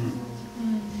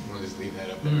 We'll just leave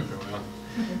that up there for a while.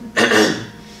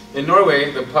 In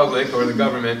Norway, the public or the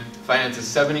government finances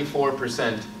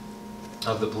 74%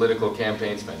 of the political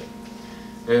campaign spending.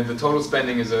 And the total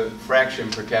spending is a fraction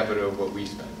per capita of what we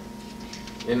spend.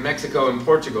 In Mexico and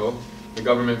Portugal, the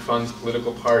government funds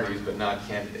political parties but not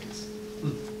candidates.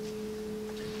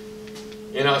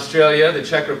 In Australia, the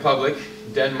Czech Republic,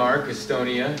 Denmark,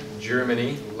 Estonia,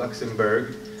 Germany,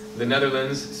 Luxembourg, the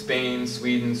Netherlands, Spain,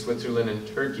 Sweden, Switzerland, and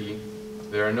Turkey,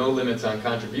 there are no limits on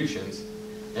contributions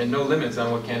and no limits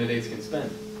on what candidates can spend.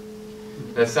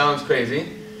 That sounds crazy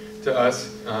to us,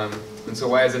 and so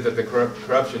why is it that the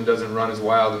corruption doesn't run as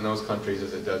wild in those countries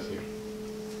as it does here?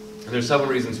 And there's several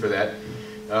reasons for that.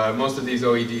 Most of these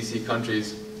OEDC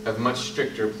countries have much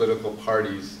stricter political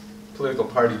party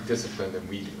discipline than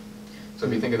we do. So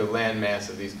if you think of the land mass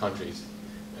of these countries,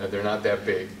 they're not that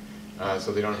big,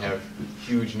 so they don't have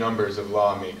huge numbers of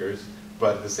lawmakers,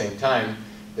 but at the same time,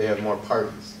 they have more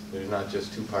parties. There's not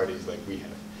just two parties like we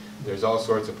have. There's all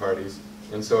sorts of parties,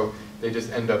 and so they just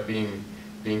end up being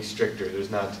stricter. There's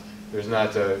not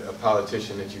a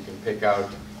politician that you can pick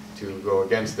out to go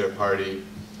against their party.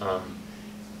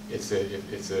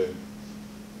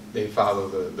 They follow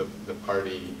the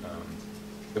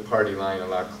party line a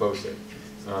lot closer.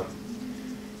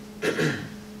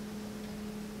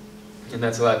 And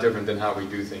that's a lot different than how we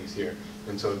do things here.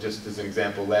 And so just as an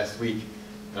example, last week,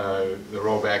 the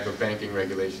rollback of banking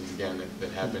regulations again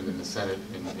that happened in the Senate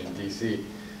in DC,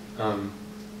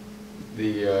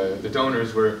 the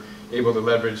donors were able to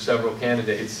leverage several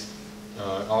candidates.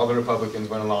 All the Republicans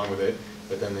went along with it,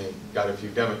 but then they got a few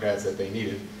Democrats that they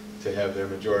needed to have their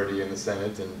majority in the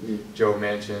Senate, and Joe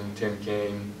Manchin, Tim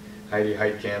Kaine, Heidi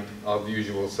Heitkamp, all the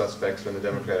usual suspects from the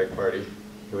Democratic Party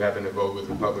who happen to vote with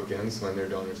Republicans when their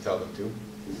donors tell them to.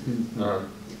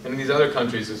 And in these other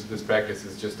countries, this practice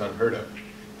is just unheard of.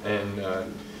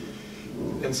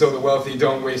 And so the wealthy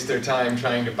don't waste their time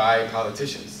trying to buy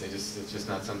politicians. It's just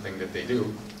not something that they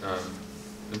do.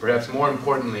 And perhaps more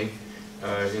importantly,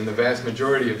 in the vast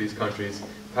majority of these countries,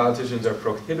 politicians are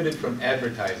prohibited from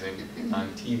advertising on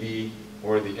TV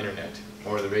or the internet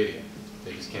or the radio.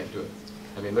 They just can't do it.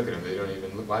 I mean, look at them, they don't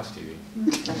even watch TV.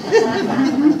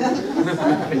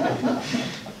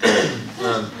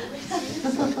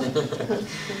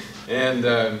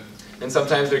 And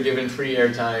sometimes they're given free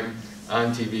airtime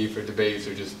on TV for debates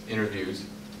or just interviews.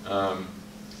 And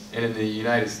in the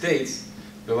United States,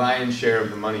 the lion's share of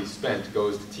the money spent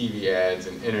goes to TV ads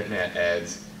and internet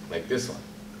ads like this one.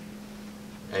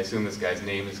 I assume this guy's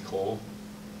name is Cole.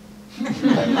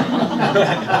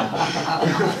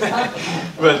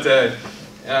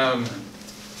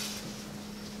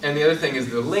 And the other thing is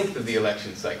the length of the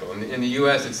election cycle. In the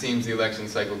US, it seems the election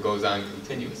cycle goes on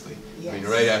continuously. Yes. I mean,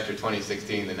 right after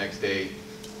 2016, the next day,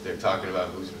 they're talking about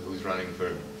who's running for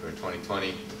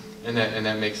 2020. And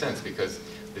that makes sense because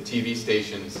the TV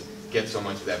stations get so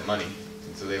much of that money,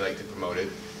 and so they like to promote it,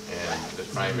 and the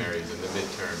primaries and the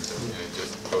midterms, and it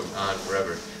just goes on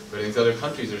forever. But in these other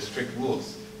countries, there's strict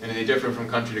rules. And they differ from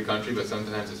country to country, but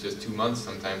sometimes it's just 2 months,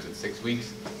 sometimes it's 6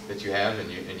 weeks that you have, and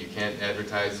you can't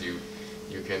advertise. You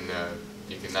can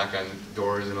knock on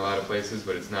doors in a lot of places,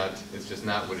 but it's just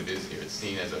not what it is here. It's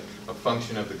seen as a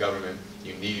function of the government.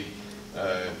 You need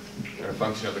or a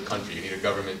function of the country. You need a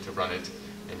government to run it,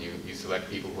 and you select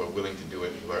people who are willing to do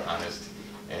it, who are honest,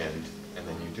 and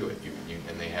then you do it.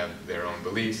 And they have their own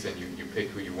beliefs, and you pick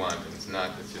who you want, and it's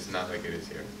just not like it is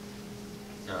here.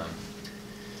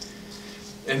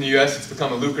 In the US, it's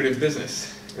become a lucrative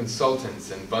business. Consultants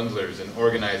and bundlers and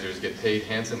organizers get paid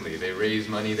handsomely. They raise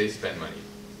money, they spend money.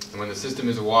 And when the system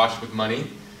is awash with money,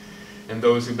 and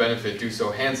those who benefit do so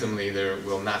handsomely, there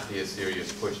will not be a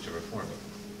serious push to reform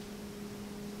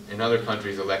it. In other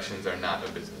countries, elections are not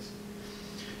a business.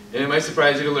 And it might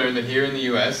surprise you to learn that here in the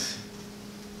US,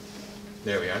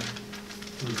 there we are,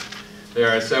 there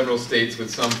are several states with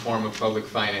some form of public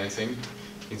financing.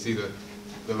 You can see the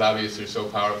lobbyists are so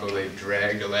powerful they've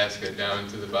dragged Alaska down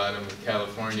to the bottom of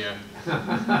California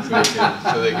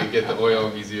so they can get the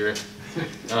oil easier.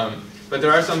 But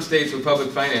there are some states with public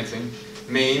financing: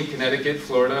 Maine, Connecticut,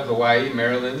 Florida, Hawaii,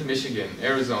 Maryland, Michigan,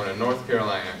 Arizona, North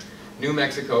Carolina, New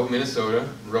Mexico, Minnesota,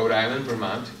 Rhode Island,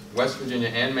 Vermont, West Virginia,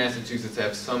 and Massachusetts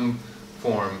have some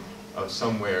form of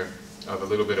somewhere of a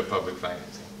little bit of public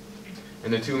financing.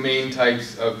 And the two main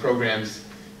types of programs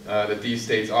that these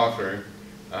states offer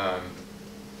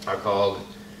are called,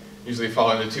 usually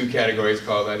fall into two categories,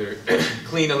 called either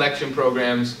clean election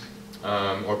programs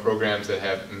or programs that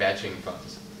have matching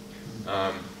funds.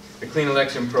 The clean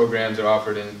election programs are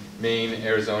offered in Maine,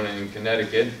 Arizona, and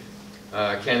Connecticut.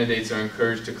 Candidates are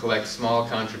encouraged to collect small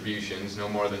contributions, no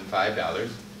more than $5,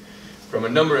 from a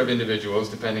number of individuals,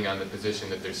 depending on the position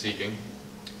that they're seeking,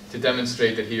 to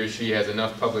demonstrate that he or she has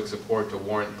enough public support to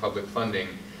warrant public funding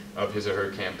of his or her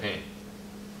campaign.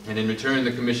 And in return,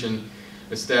 the commission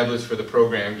established for the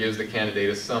program gives the candidate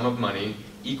a sum of money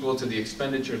equal to the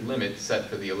expenditure limit set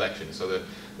for the election. So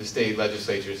the state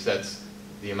legislature sets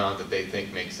the amount that they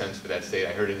think makes sense for that state.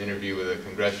 I heard an interview with a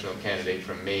congressional candidate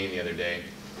from Maine the other day,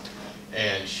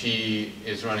 and she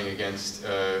is running against,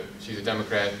 she's a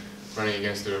Democrat running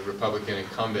against a Republican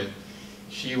incumbent.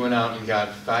 She went out and got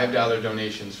 $5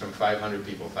 donations from 500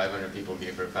 people. 500 people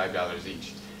gave her $5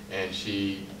 each. And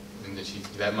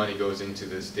that money goes into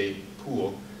the state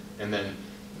pool, and then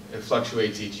it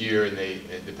fluctuates each year, and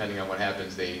depending on what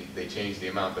happens, they change the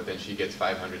amount, but then she gets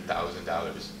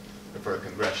 $500,000 for a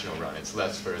congressional run. It's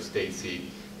less for a state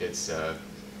seat, it's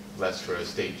less for a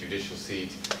state judicial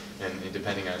seat, and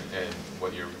depending on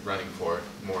what you're running for,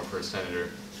 more for a senator.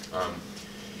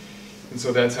 And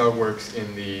so that's how it works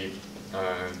in the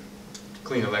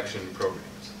clean election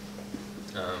programs.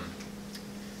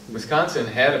 Wisconsin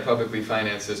had a publicly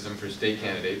financed system for state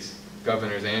candidates,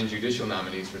 governors, and judicial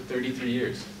nominees for 33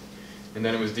 years. And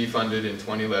then it was defunded in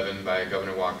 2011 by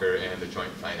Governor Walker and the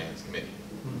Joint Finance Committee.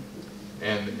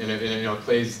 And you know, it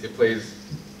plays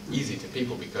easy to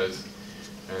people because,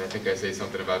 and I think I say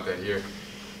something about that here,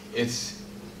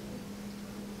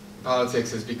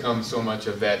 politics has become so much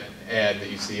of that ad that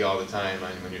you see all the time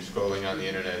when you're scrolling on the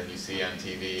internet and you see on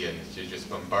TV, and you're just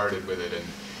bombarded with it.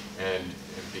 And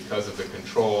because of the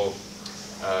control,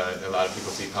 a lot of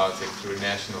people see politics through a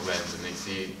national lens, and they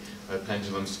see a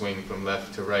pendulum swing from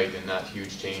left to right, and not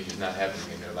huge changes not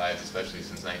happening in their lives, especially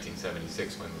since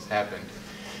 1976 when this happened.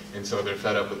 And so they're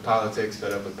fed up with politics,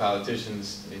 fed up with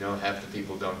politicians. You know, half the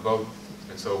people don't vote.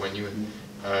 And so when you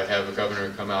have a governor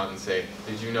come out and say,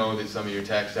 did you know that some of your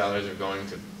tax dollars are going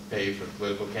to pay for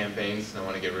political campaigns? I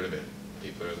want to get rid of it.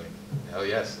 People are like, hell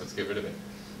yes, let's get rid of it,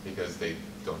 because they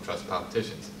don't trust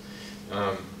politicians.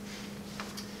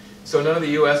 So none of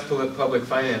the U.S. public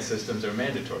finance systems are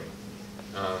mandatory.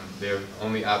 They're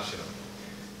only optional.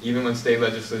 Even when state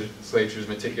legislatures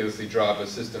meticulously draw up a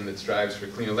system that strives for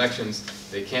clean elections,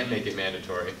 they can't make it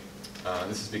mandatory.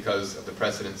 This is because of the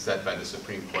precedent set by the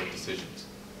Supreme Court decisions.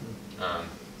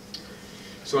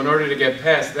 So in order to get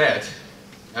past that,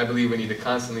 I believe we need to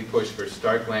constantly push for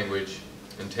stark language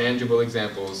and tangible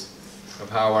examples of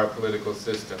how our political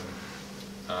system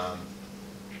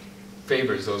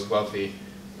favors those wealthy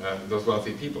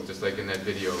people, just like in that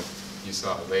video you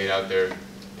saw, laid out there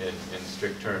in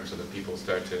strict terms so that people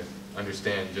start to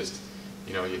understand just,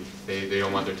 you know, they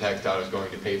don't want their tax dollars going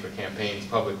to pay for campaigns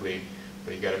publicly,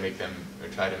 but you got to make them, or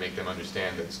try to make them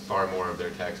understand that far more of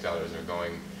their tax dollars are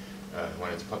going,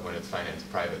 when it's financed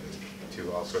privately,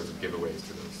 to all sorts of giveaways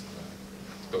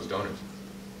to those donors.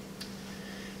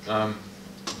 Let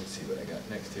me see what I got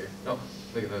next here. Oh,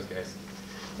 look at those guys.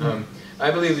 I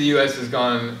believe the U.S. has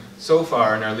gone so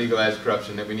far in our legalized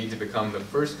corruption that we need to become the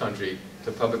first country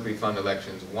to publicly fund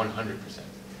elections 100%.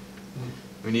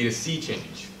 We need a sea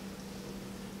change.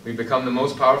 We've become the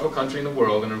most powerful country in the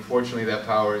world, and unfortunately that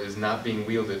power is not being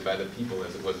wielded by the people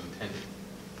as it was intended.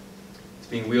 It's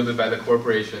being wielded by the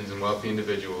corporations and wealthy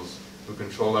individuals who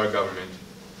control our government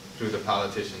through the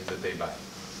politicians that they buy.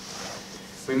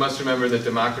 We must remember that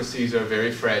democracies are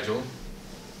very fragile.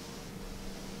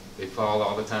 They fall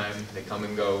all the time, they come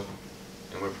and go,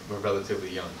 and we're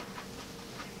relatively young.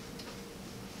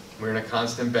 We're in a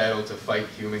constant battle to fight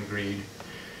human greed,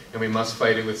 and we must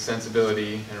fight it with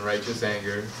sensibility and righteous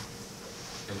anger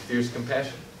and fierce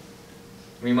compassion.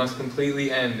 We must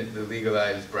completely end the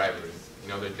legalized bribery. You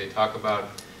know, they talk about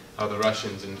how the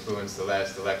Russians influenced the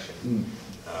last election.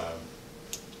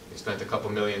 They spent a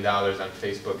couple $1 million on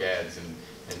Facebook ads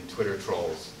and Twitter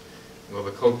trolls. Well,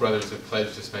 the Koch brothers have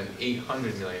pledged to spend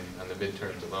 $800 million on the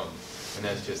midterms alone, and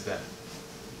that's just them.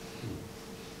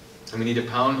 And we need to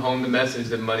pound home the message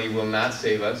that money will not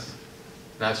save us.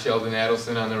 Not Sheldon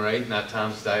Adelson on the right, not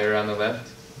Tom Steyer on the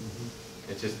left.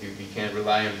 It's just, you can't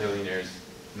rely on billionaires,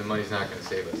 and the money's not going to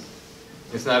save us.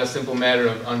 It's not a simple matter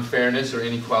of unfairness or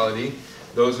inequality.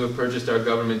 Those who have purchased our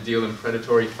government deal in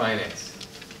predatory finance.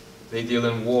 They deal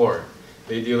in war.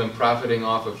 They deal in profiting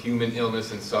off of human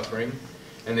illness and suffering.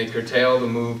 And they curtail the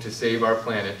move to save our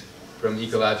planet from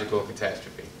ecological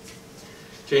catastrophe.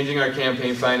 Changing our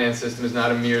campaign finance system is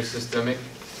not a mere systemic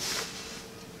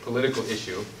political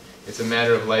issue. It's a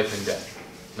matter of life and death,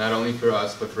 not only for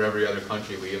us, but for every other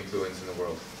country we influence in the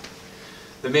world.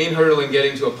 The main hurdle in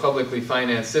getting to a publicly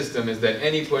financed system is that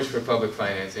any push for public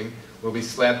financing will be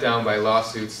slapped down by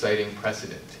lawsuits citing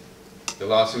precedent. The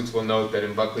lawsuits will note that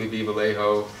in Buckley v.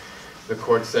 Vallejo, the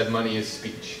court said money is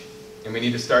speech. And we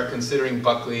need to start considering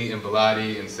Buckley and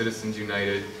Bellotti and Citizens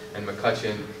United and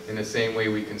McCutcheon in the same way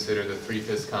we consider the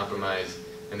Three-Fifths Compromise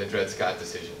and the Dred Scott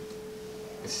decision.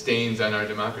 It's stains on our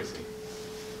democracy.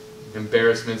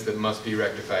 Embarrassments that must be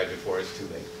rectified before it's too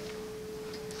late.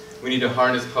 We need to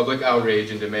harness public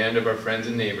outrage and demand of our friends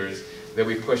and neighbors that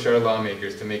we push our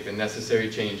lawmakers to make the necessary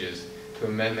changes to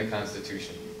amend the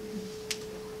Constitution.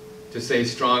 To say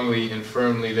strongly and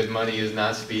firmly that money is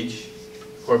not speech,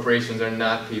 corporations are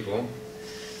not people,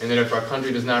 and that if our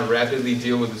country does not rapidly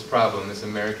deal with this problem, this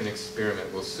American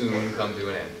experiment will soon come to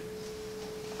an end.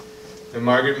 And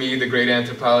Margaret Mead, the great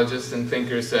anthropologist and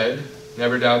thinker, said,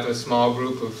 "Never doubt that a small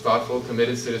group of thoughtful,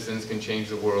 committed citizens can change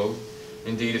the world.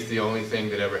 Indeed, it's the only thing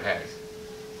that ever has."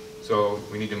 So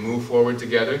we need to move forward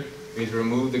together. We need to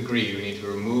remove the greed. We need to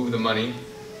remove the money.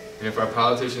 And if our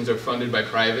politicians are funded by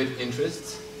private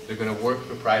interests, they're going to work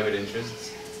for private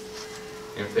interests.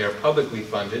 And if they are publicly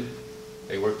funded,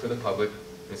 they work for the public.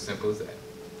 As simple as that.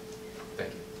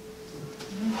 Thank you.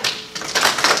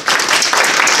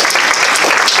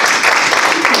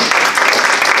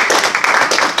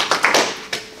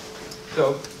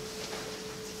 So,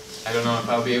 I don't know if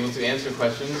I'll be able to answer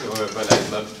questions, but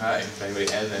I'd love to try. If anybody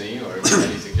has any, or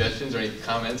any suggestions, or any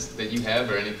comments that you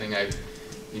have, or anything that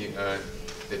you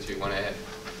want to add.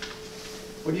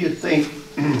 What do you think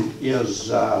is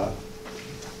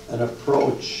an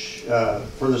approach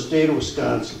for the state of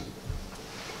Wisconsin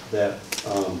that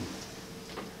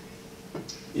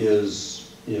is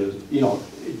you know,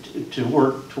 to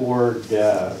work toward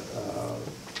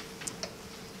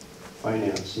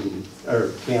financing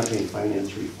or campaign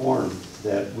finance reform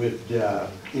that would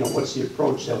you know, what's the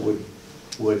approach that would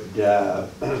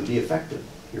be effective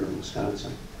here in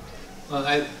Wisconsin? Well,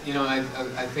 I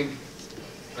think,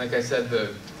 like I said,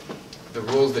 the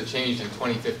rules that changed in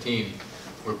 2015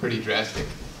 were pretty drastic,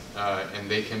 and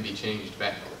they can be changed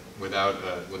back without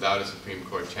a Supreme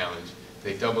Court challenge.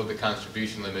 They doubled the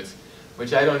contribution limits,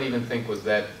 which I don't even think was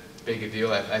that big a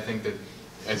deal. I think that,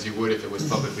 as you would if it was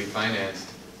publicly financed,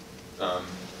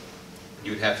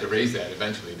 you'd have to raise that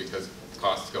eventually because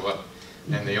costs go up.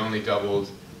 And they only doubled,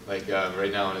 like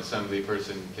right now an assembly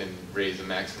person can raise a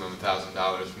maximum of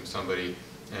 $1,000 from somebody,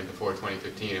 and before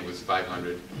 2015 it was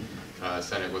 $500.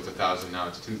 Senate was $1,000, now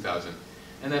it's $2,000.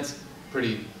 And that's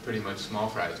pretty much small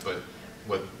fries, but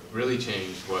what really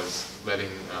changed was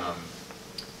letting,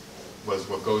 was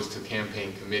what goes to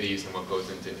campaign committees and what goes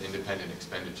into independent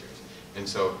expenditures. And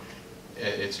so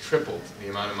it's tripled the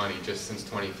amount of money just since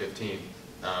 2015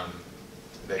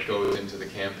 that goes into the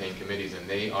campaign committees, and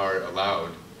they are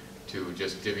allowed to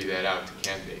just divvy that out to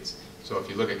candidates. So if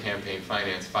you look at campaign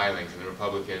finance filings, and the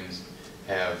Republicans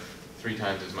have 3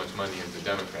 times as much money as the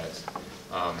Democrats.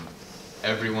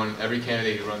 Every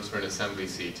candidate who runs for an assembly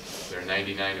seat, there are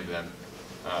 99 of them,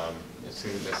 as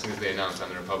soon as they announce on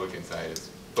the Republican side, it's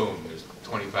boom, there's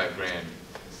 25 grand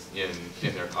in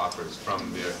their coffers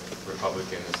from the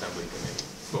Republican Assembly Committee.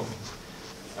 Boom.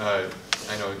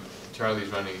 I know Charlie's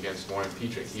running against Warren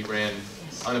Petrick. He ran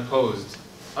unopposed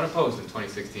in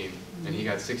 2016, and he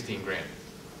got 16 grand.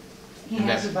 He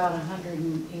has about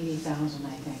 180,000, I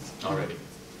think. Already.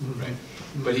 Right.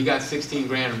 But he got 16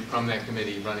 grand from that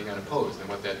committee running unopposed, and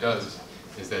what that does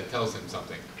is that tells him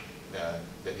something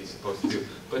that he's supposed to do.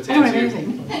 But to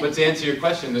answer your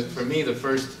question, for me, the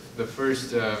first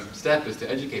step is to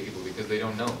educate people because they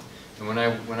don't know. And when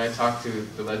I talk to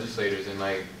the legislators in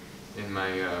my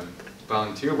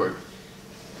volunteer work,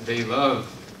 they love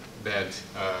that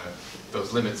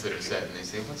those limits that are set, and they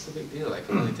say, "What's the big deal? I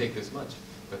can only take this much."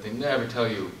 But they never tell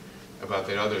you about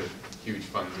that other huge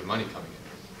funds of money coming in.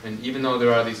 And even though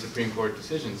there are these Supreme Court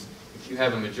decisions, if you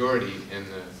have a majority in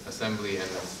the Assembly and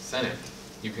the Senate,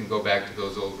 you can go back to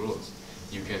those old rules.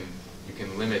 You can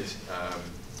limit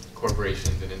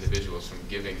corporations and individuals from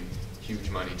giving huge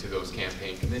money to those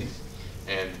campaign committees.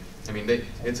 And I mean,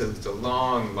 it's a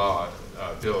long law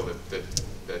bill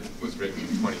that was written in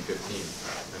 2015,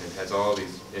 and it has all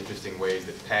these interesting ways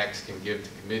that PACs can give to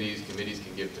committees, committees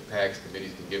can give to PACs,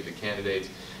 committees can give to candidates,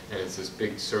 and it's this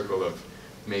big circle of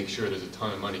make sure there's a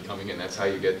ton of money coming in. That's how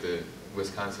you get the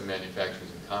Wisconsin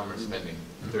Manufacturers and Commerce spending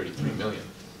 $33 million.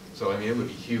 So I mean, it would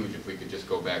be huge if we could just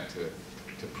go back to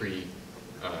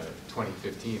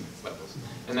pre-2015 levels.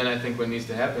 And then I think what needs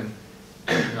to happen,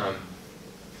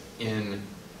 in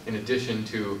addition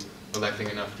to electing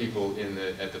enough people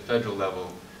at the federal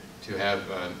level to have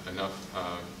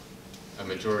a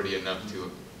majority enough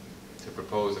to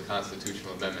propose a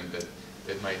constitutional amendment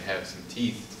that might have some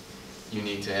teeth, you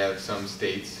need to have some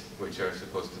states, which are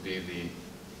supposed to be the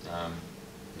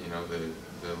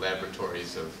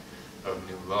laboratories of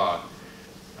new law,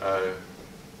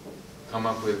 come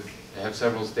up with have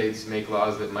several states make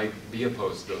laws that might be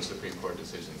opposed to those Supreme Court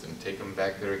decisions and take them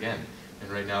back there again. And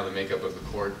right now the makeup of the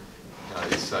court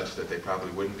is such that they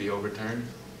probably wouldn't be overturned.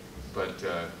 But,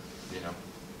 you know,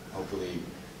 hopefully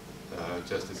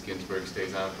Justice Ginsburg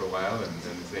stays on for a while and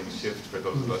things shift for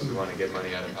those of us who want to get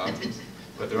money out of politics.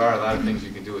 But there are a lot of things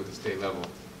you can do at the state level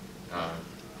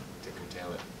to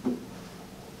curtail it.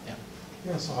 Yeah.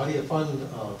 Yeah, so how do you fund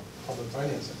public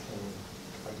financing?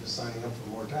 By just signing up for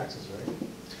more taxes, right?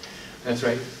 That's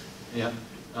right, yeah.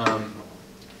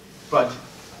 But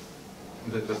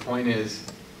the point is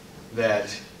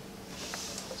that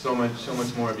so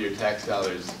much more of your tax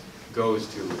dollars goes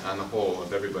to, on the whole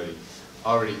of everybody,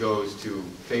 already goes to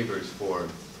favors for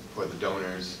the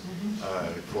donors,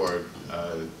 for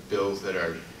bills that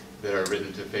are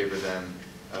written to favor them.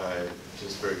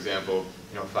 Just for example,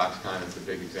 you know, Foxconn is a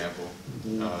big example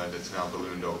that's now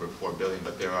ballooned over $4 billion,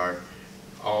 but there are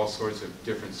all sorts of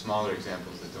different smaller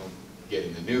examples that don't get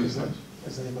in the news much.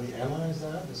 Has anybody analyzed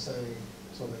that to say,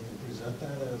 so they can present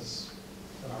that as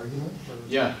an argument for?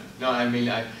 Yeah, no, I mean,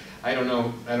 I don't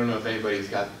know if anybody's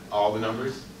got all the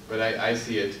numbers, but I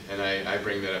see it, and I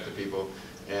bring that up to people,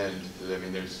 and I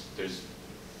mean, there's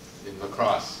in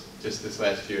lacrosse, just this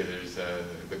last year, there's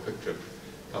the Quick Trip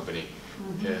company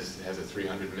has a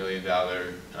 $300 million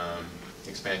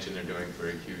expansion they're doing for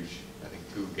a huge, I think,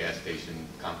 2 gas station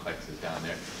complexes down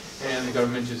there. And the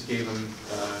government just gave them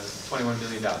 $21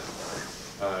 million.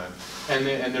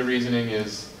 And their reasoning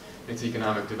is it's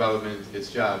economic development,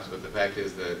 it's jobs, but the fact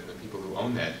is that the people who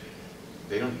own that,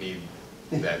 they don't need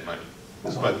that money.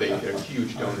 But they're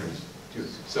huge donors too.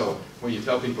 So what you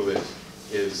tell people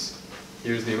is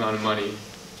here's the amount of money,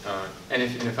 and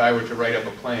if I were to write up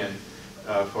a plan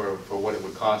for what it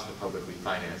would cost to publicly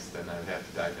finance, then I would have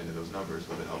to dive into those numbers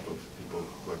with the help of people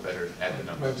who are better at the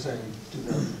numbers. I'm saying do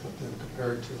that, but then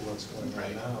compared to what's going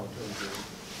on now.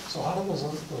 So how do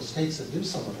those states that do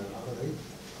some of it, how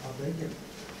do they get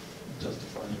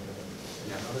justified with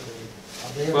it? Yeah.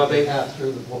 How do they pass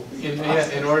through the book?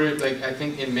 In order, like I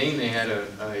think in Maine they had a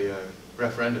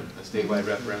referendum, a statewide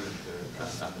referendum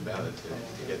on the ballot to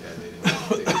get that. They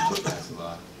didn't pass a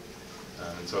law,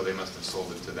 and so they must have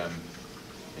sold it to them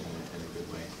in a good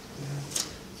way.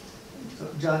 So,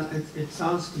 John, it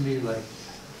sounds to me like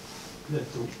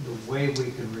that the way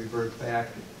we can revert back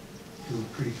to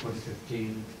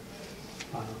pre-2015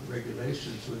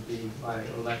 regulations would be by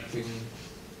electing,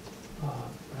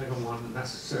 I don't want to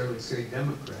necessarily say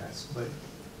Democrats, but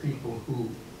people who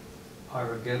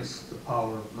are against the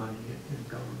power of money in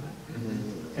government.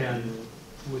 And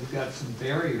we've got some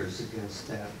barriers against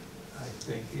that, I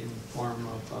think, in form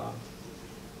of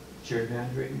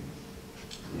gerrymandering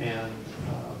and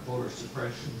voter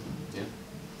suppression. Yeah.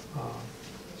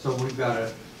 So we've got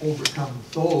to overcome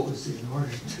those in order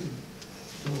to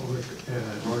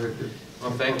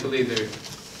Well, thankfully, in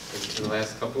the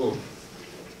last couple of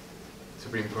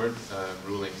Supreme Court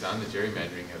rulings on the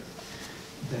gerrymandering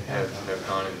have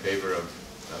gone in favor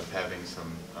of having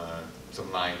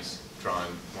some lines drawn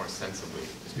more sensibly,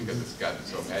 just because it's gotten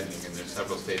so maddening. And there's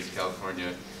several states,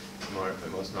 California,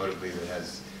 most notably, that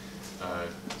has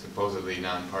supposedly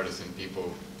nonpartisan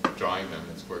people drawing them.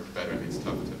 It's worked better. I mean, it's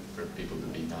tough for people to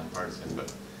be nonpartisan,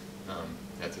 but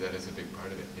that is a big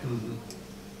part of it. Yeah.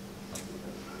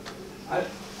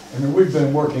 I mean, we've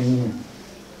been working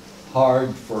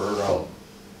hard for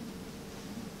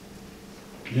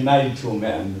United to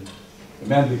amend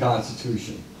the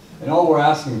Constitution. And all we're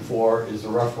asking for is a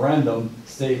referendum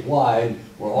statewide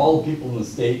where all the people in the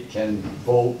state can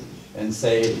vote and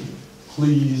say,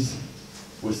 please,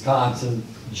 Wisconsin,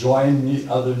 join the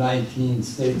other 19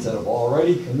 states that have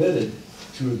already committed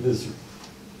to this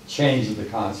change of the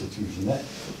Constitution.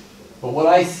 But what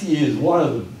I see is one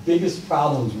of the biggest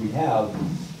problems we have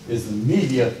is the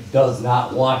media does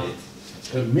not want it.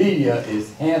 The media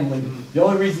is handling, the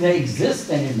only reason they exist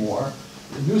anymore,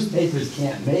 the newspapers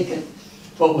can't make it,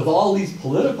 but with all these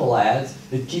political ads,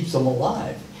 it keeps them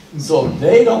alive. So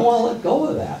they don't want to let go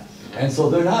of that. And so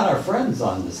they're not our friends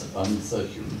on this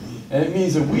issue. And it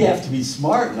means that we have to be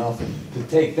smart enough to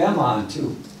take them on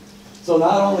too. So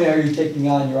not only are you taking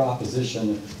on your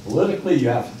opposition politically, you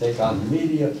have to take on the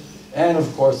media and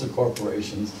of course the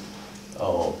corporations.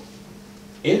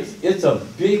 It's a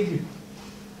big,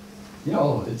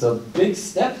 it's a big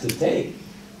step to take,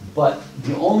 but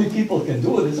the only people who can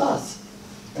do it is us.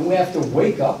 And we have to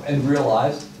wake up and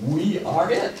realize we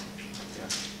are it.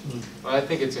 Yeah. Well, I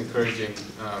think it's encouraging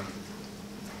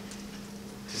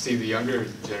to see the younger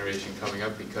generation coming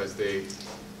up because they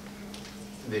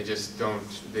just don't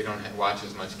watch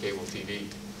as much cable TV,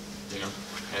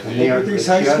 And what these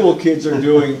high school kids are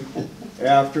doing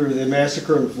after the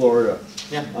massacre in Florida.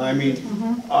 Yeah. I mean,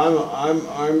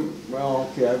 well,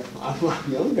 okay, I'm a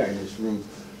young guy in this room,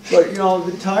 but you know,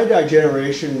 the tie-dye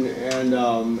generation and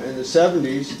in the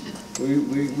 70s,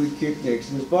 we kicked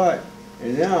Nixon's butt,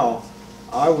 and now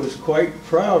I was quite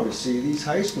proud to see these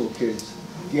high school kids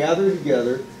gather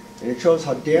together, and it shows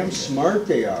how damn smart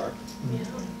they are.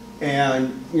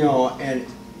 And you know, and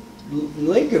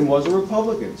Lincoln was a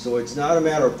Republican, so it's not a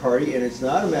matter of party, and it's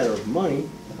not a matter of money,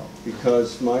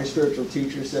 because my spiritual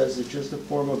teacher says it's just a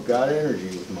form of God energy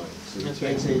with money, so you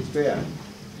can't say it's bad.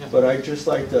 But I'd just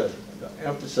like to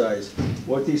emphasize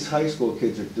what these high school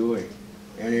kids are doing,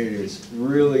 and it is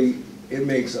really, it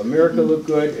makes America look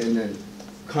good, and then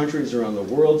countries around the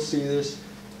world see this.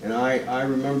 And I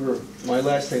remember, my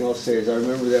last thing I'll say is I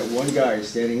remember that one guy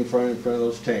standing in front of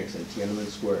those tanks in Tiananmen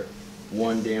Square.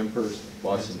 One damn person,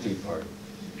 Boston Tea Party.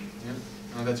 Yeah,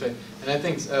 no, that's right. And I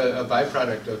think a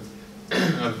byproduct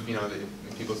of you know,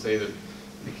 people say that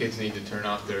the kids need to turn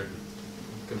off their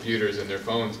computers and their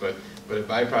phones, but a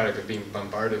byproduct of being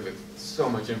bombarded with so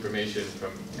much information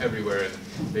from everywhere, and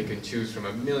they can choose from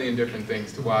a million different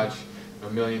things to watch, a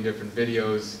million different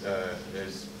videos.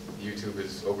 There's YouTube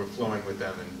is overflowing with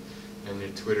them, and your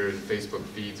Twitter and Facebook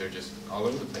feeds are just all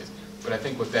over the place. But I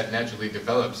think what that naturally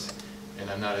develops, and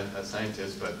I'm not a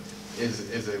scientist, but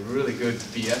is a really good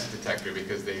BS detector,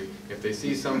 because if they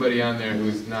see somebody on there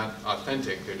who's not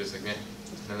authentic, they're just like, eh,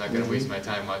 I'm not going to waste my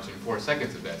time watching 4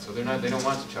 seconds of that. So they don't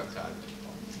watch Chuck Todd,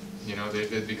 you know,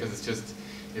 because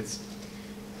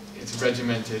it's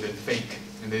regimented and fake,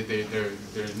 and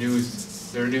they're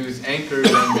news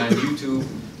anchors on YouTube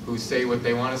who say what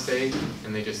they want to say,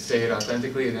 and they just say it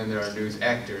authentically, and then there are news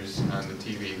actors on the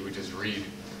TV who just read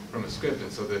from a script.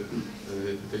 And so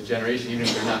the generation, even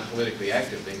if they're not politically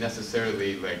active, they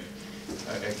necessarily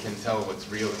can tell what's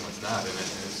real and what's not, and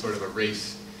it's sort of a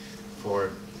race for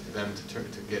them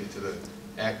to get into the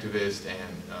activist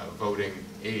and voting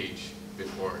age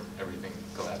before everything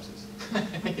collapses.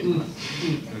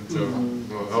 And so,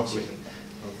 well, hopefully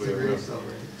it will.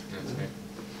 That's right.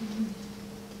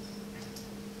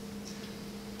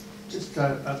 Just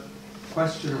a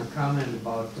question or comment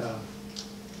about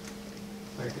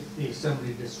like the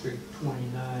Assembly District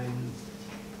 29,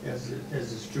 as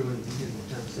is true in the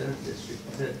 10th Senate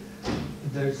District, that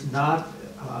there's not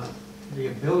the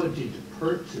ability to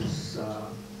purchase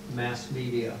mass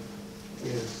media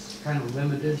is kind of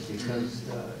limited because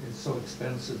it's so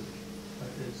expensive.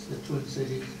 It's the Twin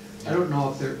Cities. I don't know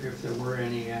if there were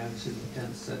any ads in the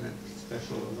 10th Senate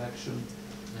special election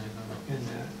in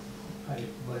that,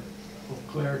 but Eau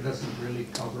Claire doesn't really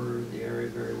cover the area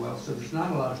very well, so there's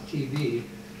not a lot of TV.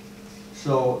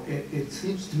 So it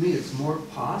seems to me it's more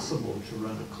possible to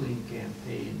run a clean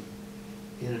campaign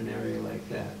in an area like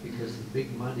that, because the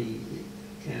big money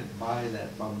can't buy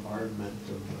that bombardment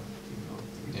of, you know.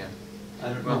 Yeah.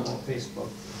 I don't know about Facebook.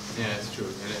 Yeah, it's true,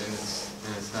 and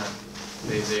it's not.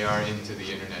 They are into the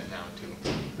internet now too.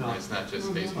 No. And it's not just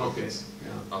Facebook. Okay. It's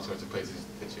all sorts of places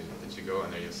that you go,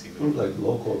 and there you'll see Seems like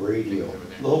local radio.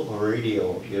 Local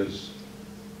radio is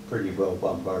pretty well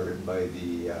bombarded by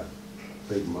the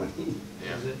big money.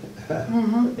 Yeah. Is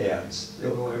it? Ads. They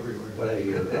go everywhere. What I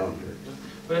hear around here.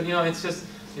 But you know, it's just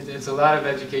it's a lot of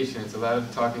education. It's a lot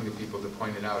of talking to people to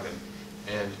point it out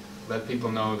and let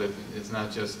people know that it's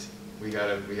not just we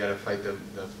gotta fight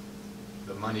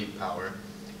the money power.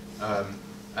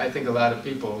 I think a lot of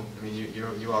people, I mean,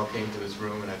 you all came to this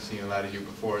room, and I've seen a lot of you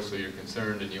before, so you're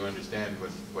concerned and you understand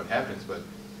what happens, but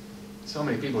so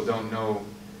many people don't know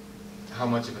how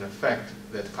much of an effect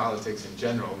that politics in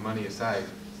general, money aside,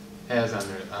 has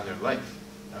on their life.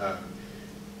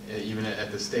 Even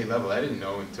at the state level, I didn't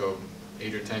know until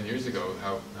 8 or 10 years ago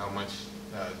how much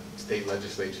state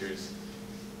legislatures,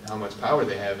 how much power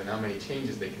they have, and how many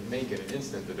changes they can make in an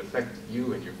instant that affect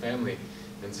you and your family.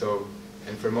 And so,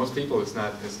 and for most people, it's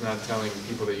not telling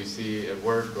people that you see at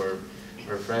work or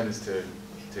friends to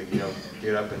you know,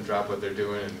 get up and drop what they're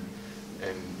doing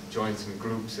and join some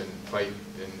groups and fight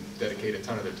and dedicate a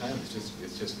ton of their time.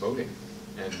 It's just voting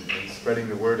and spreading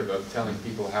the word about telling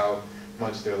people how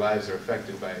much their lives are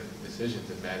affected by decisions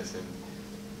in Madison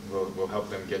will help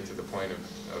them get to the point of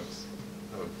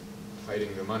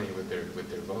fighting the money with their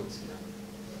votes. You know?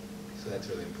 So that's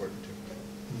really important too.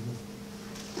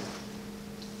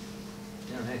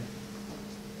 Yeah, hey.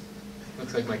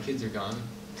 Looks like my kids are gone.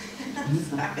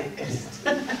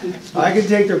 I can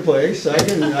take their place.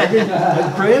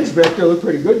 The crayons back there look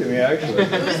pretty good to me, actually.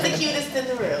 Who's the cutest in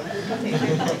the room? Take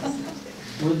your place.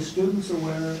 Were the students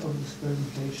aware of this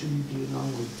presentation? Do you know?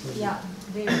 Yeah,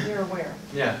 they're aware.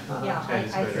 Yeah. Yeah,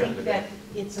 I think that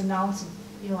it's announced,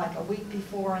 you know, like a week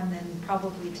before, and then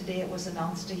probably today it was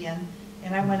announced again.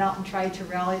 And I went out and tried to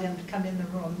rally them to come in the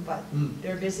room, but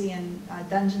they're busy in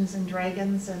Dungeons and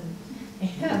Dragons and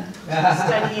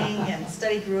studying and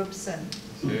study groups, and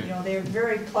you know, they're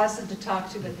very pleasant to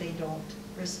talk to, but they don't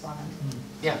respond.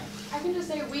 Yeah. I can just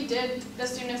say the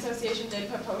Student Association did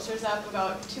put posters up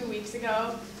about 2 weeks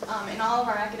ago in all of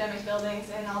our academic buildings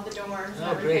and all the dorms and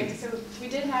everything. Great. So we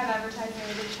did have advertising,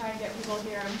 we did try and get people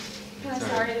here. I'm kind of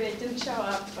sorry that it didn't show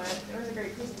up, but it was a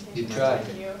great presentation. You tried.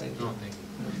 Thank you. Thank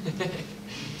you.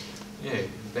 Yeah,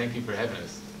 thank you for having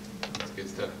us. That's good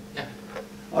stuff. Yeah.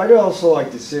 I'd also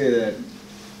like to say that,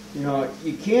 you know,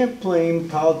 you can't blame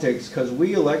politics because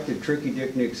we elected Tricky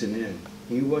Dick Nixon in.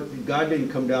 God didn't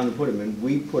come down and put him in.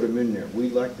 We put him in there. We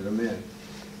elected him in.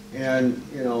 And,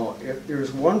 you know, if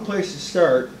there's one place to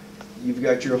start, you've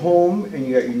got your home and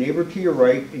you got your neighbor to your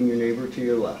right and your neighbor to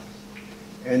your left.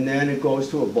 And then it goes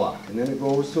to a block, and then it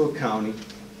goes to a county,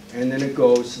 and then it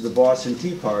goes to the Boston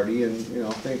Tea Party, and, you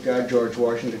know, thank God George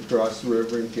Washington crossed the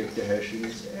river and kicked the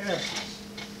Hessians' asses.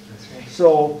 That's right.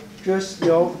 So just, you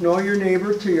know your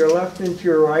neighbor to your left and to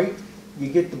your right, you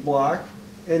get the block,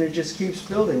 and it just keeps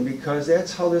building, because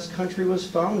that's how this country was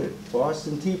founded.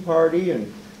 Boston Tea Party,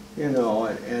 and, you know,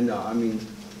 I mean,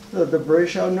 the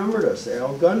British outnumbered us, they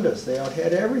outgunned us, they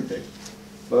outhad everything.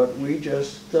 But we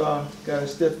just got a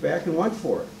stiff back and went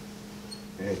for it.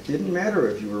 And it didn't matter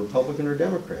if you were Republican or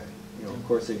Democrat. You know, of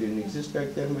course, they didn't exist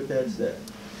back then, but that's that.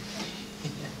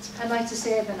 I'd like to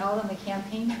say I've been out on the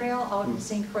campaign trail out in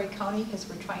St. Croix County because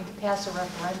we're trying to pass a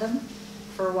referendum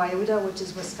for WYUDA, which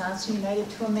is Wisconsin United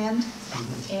to Amend.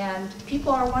 And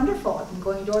people are wonderful. I've been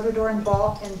going door to door in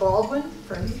Baldwin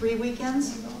for 3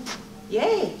 weekends.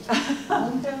 Yay!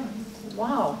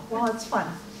 Wow, well, it's fun.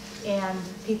 And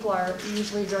people are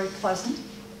usually very pleasant.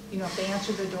 You know, if they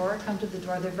answer the door, come to the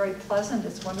door, they're very pleasant.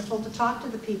 It's wonderful to talk to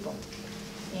the people.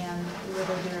 And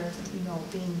whether they're, you know,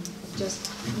 being just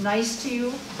nice to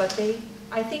you, but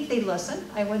I think they listen.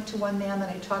 I went to one man that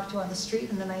I talked to on the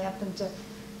street, and then I happened to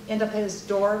end up at his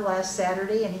door last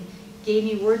Saturday, and he gave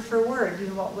me word for word, you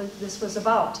know, what this was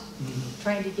about.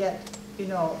 Trying to get, you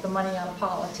know, the money out of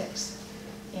politics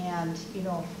and, you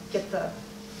know, get the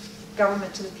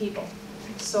government to the people.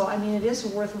 So, I mean, it is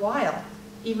worthwhile,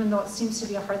 even though it seems to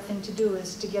be a hard thing to do,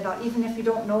 is to get out, even if you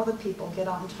don't know the people, get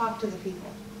out and talk to the people.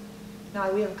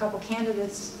 Now, we have a couple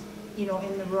candidates, you know,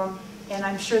 in the room, and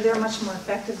I'm sure they're much more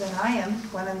effective than I am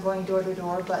when I'm going door to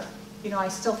door, but, you know, I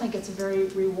still think it's a very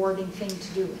rewarding thing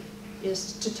to do,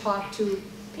 is to talk to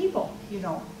people, you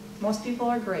know. Most people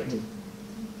are great. That's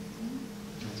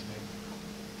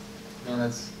right. No,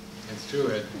 that's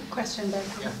true, Ed. Question back.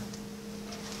 Yeah.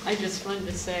 I just wanted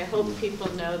to say, I hope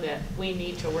people know that we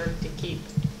need to work to keep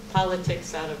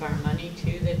politics out of our money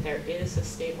too, that there is a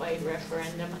statewide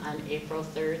referendum on April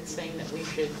 3rd saying that we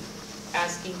should,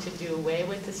 asking to do away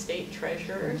with the state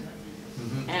treasurer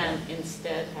and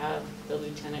instead have the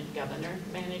lieutenant governor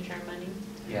manage our money.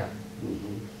 Yeah.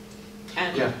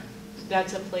 And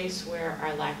that's a place where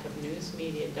our lack of news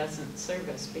media doesn't serve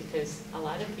us, because a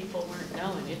lot of people weren't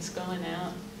knowing. It's going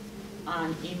out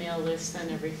on email lists and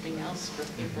everything else for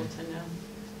people to know.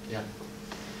 Yeah.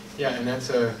 Yeah, and that's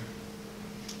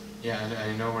and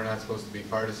I know we're not supposed to be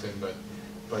partisan, but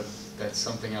that's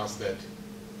something else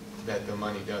that the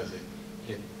money does.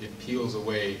 It peels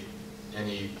away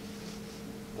any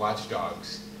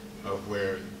watchdogs of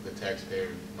where the taxpayer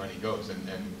money goes,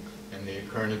 and the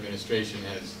current administration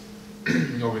has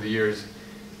over the years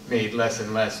made less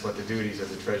and less what the duties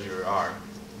of the treasurer are,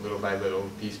 little by little,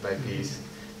 piece by piece.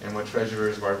 And what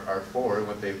treasurers are for,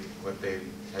 what they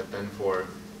have been for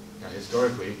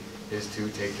historically, is to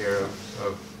take care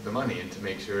of the money and to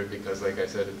make sure, because like I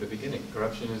said at the beginning,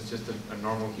 corruption is just a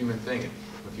normal human thing.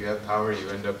 If you have power, you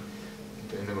end up,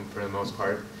 for the most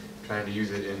part, trying to use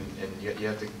it, and you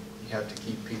have to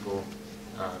keep people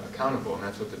accountable, and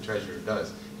that's what the treasurer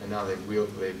does. And now they've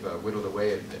whittled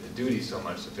away at the duties so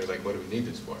much that they're like, what do we need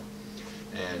this for?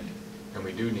 And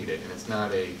we do need it, and it's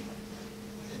not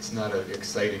an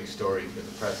exciting story for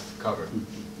the press to cover,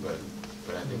 but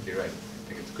I think you're right.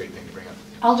 I think it's a great thing to bring up.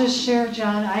 I'll just share,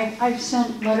 John, I've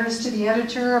sent letters to the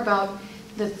editor about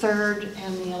the 3rd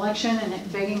and the election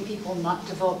and begging people not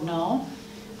to vote no.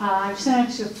 I've sent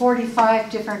it to 45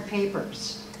 different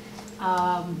papers.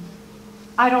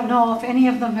 I don't know if any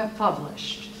of them have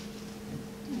published.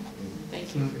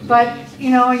 Thank you. But, you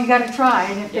know, you got to try,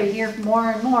 and if they hear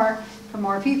more and more from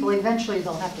more people, eventually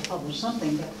they'll have to publish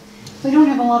something, but they don't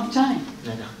have a lot of time.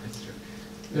 No, that's true.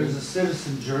 There's a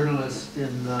citizen journalist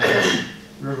in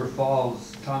River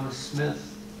Falls, Thomas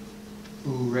Smith,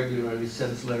 who regularly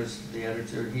sends letters to the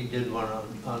editor. He did one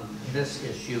on this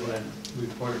issue and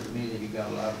reported to me that he got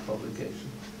a lot of publication.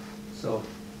 So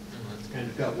And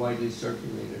it got widely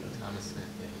circulated. Thomas Smith,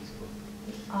 yeah, he's cool.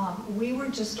 We were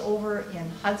just over in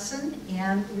Hudson,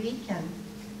 and Lee and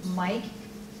Mike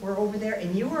were over there,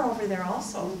 and you were over there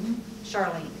also,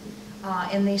 Charlene.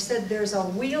 And they said there's a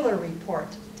Wheeler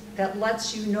report that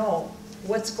lets you know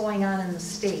what's going on in the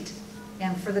state.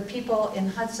 And for the people in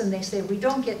Hudson, they say, we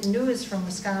don't get news from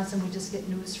Wisconsin, we just get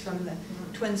news from the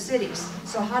Twin Cities.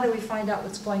 So how do we find out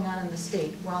what's going on in the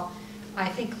state? Well, I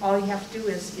think all you have to do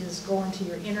is go into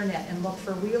your internet and look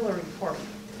for Wheeler report,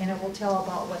 and it will tell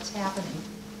about what's happening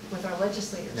with our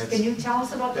legislators. Can you tell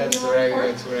us about the Wheeler report?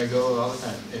 That's where I go all the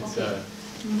time. It's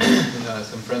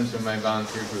some friends from my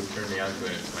volunteer group turned me onto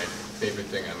it. It's my favorite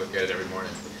thing. I look at it every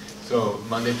morning. So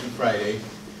Monday through Friday,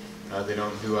 they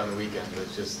don't do on the weekend.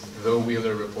 It's just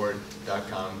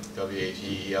thewheelerreport.com,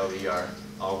 W-H-E-E-L-E-R,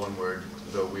 all one word,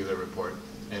 The Wheeler Report.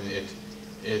 And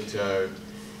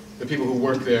the people who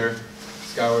work there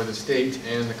scour the state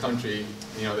and the country.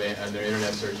 You know, on their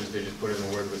internet searches, they just put in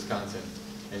the word Wisconsin,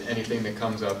 and anything that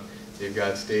comes up, they've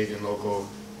got state and local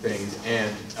things,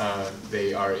 and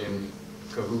they are in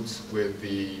cahoots with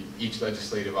each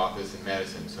legislative office in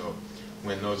Madison. So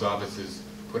when those offices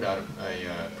put out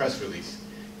a press release,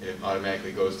 it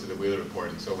automatically goes to the Wheeler Report.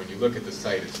 And so when you look at the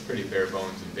site, it's pretty bare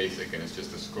bones and basic, and it's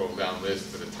just a scroll down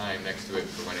list with a time next to it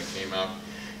for when it came out,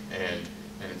 and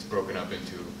it's broken up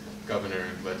into governor,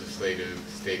 legislative,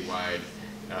 statewide,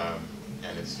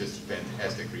 and it's just a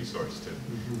fantastic resource to,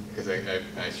 because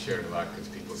I share it a lot because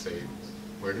people say,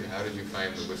 how did you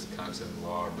find the Wisconsin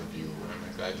Law Review? And I'm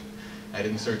like, I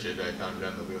didn't search it, I found it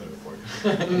on the Wheeler Report.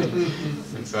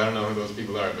 And so I don't know who those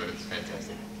people are, but it's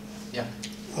fantastic. Yeah.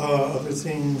 Other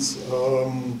things,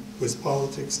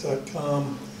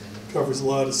 WisPolitics.com covers a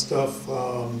lot of stuff.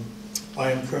 I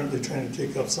am currently trying to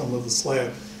take up some of the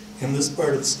slack. In this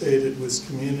part of the state, it was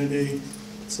community,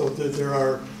 so that there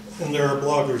are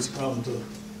bloggers around the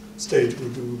state who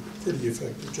do a pretty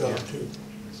effective job too.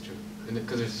 That's true. And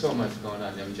because there's so much going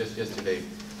on. I mean, just yesterday,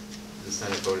 the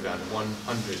Senate voted on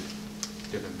 100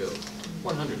 different bills.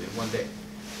 100 in one day.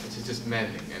 It's just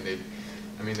maddening. And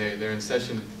they're in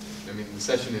session. I mean, the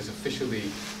session is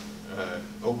officially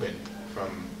open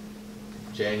from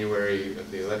January.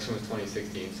 The election was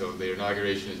 2016, so the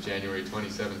inauguration is January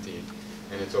 2017,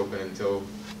 and it's open until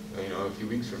a few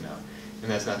weeks from now. And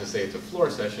that's not to say it's a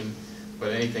floor session,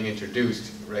 but anything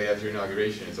introduced right after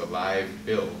inauguration is a live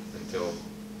bill until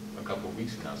a couple of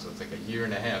weeks from now. So it's like a year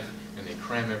and a half, and they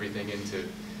cram everything into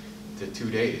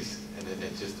 2 days, and then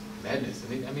it's just madness.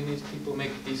 And these people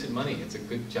make decent money. It's a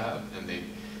good job, and they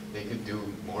could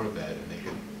do more of that,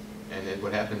 and then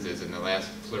what happens is in the last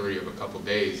flurry of a couple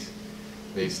days,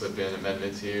 they slip in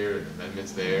amendments here and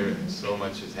amendments there, and so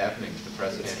much is happening. The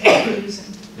press can't do it.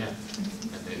 Yeah,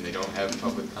 and then they don't have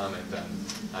public comment on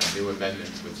new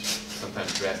amendments, which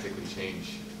sometimes drastically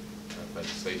change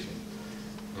legislation.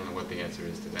 I don't know what the answer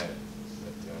is to that,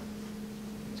 but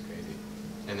it's crazy.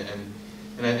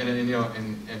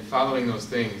 And following those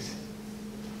things,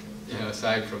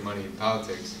 aside from money and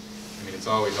politics, I mean, it's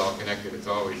always all connected, it's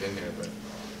always in there, but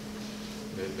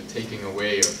the taking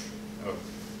away of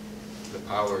the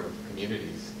power of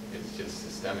communities is just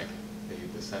systemic.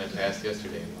 The Senate passed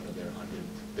yesterday in one of their 100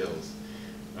 bills,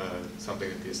 something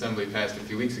that the Assembly passed a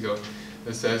few weeks ago,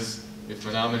 that says if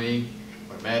Menominee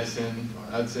or Madison or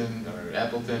Hudson or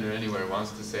Appleton or anywhere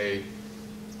wants to say,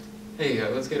 hey,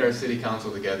 let's get our city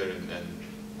council together and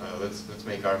let's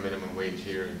make our minimum wage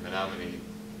here in Menominee,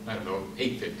 I don't know,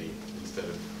 $8.50 instead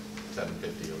of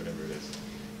 $7.50 or whatever it is.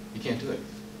 You can't do it.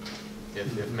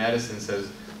 If Madison says,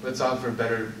 let's offer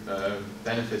better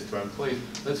benefits to our employees,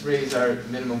 let's raise our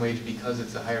minimum wage because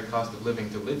it's a higher cost of living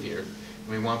to live here, and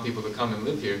we want people to come and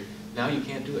live here, now you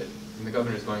can't do it. And the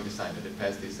governor's going to sign it. It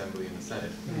passed the Assembly and the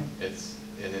Senate. It's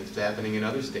happening in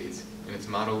other states, and it's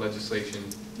model legislation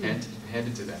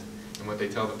handed to them. And what they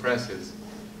tell the press is,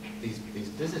 these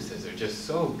businesses are just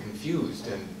so confused,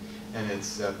 and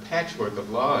it's a patchwork of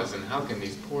laws, and how can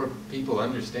these poor people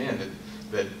understand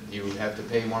that you have to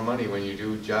pay more money when you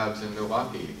do jobs in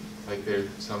Milwaukee? Like they're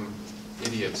some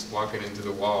idiots walking into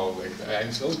the wall, like,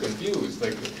 I'm so confused.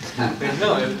 Like,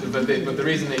 but the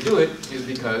reason they do it is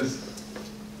because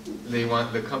they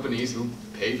want the companies who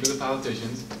pay for the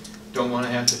politicians don't want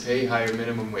to have to pay higher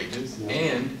minimum wages,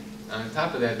 and on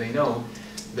top of that, they know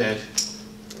that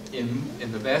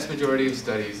in the vast majority of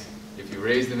studies, if you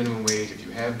raise the minimum wage, if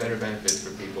you have better benefits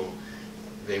for people,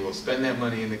 they will spend that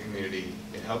money in the community.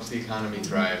 It helps the economy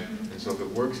thrive, and so if it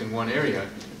works in one area,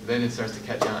 then it starts to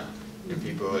catch on. And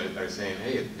people are saying,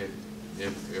 hey,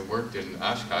 it worked in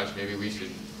Oshkosh, maybe we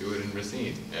should do it in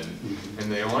Racine.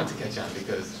 And they don't want it to catch on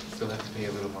because they'll have to pay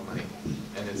a little more money.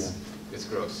 And it's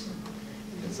gross.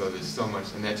 And so there's so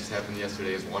much, and that just happened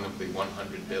yesterday as one of the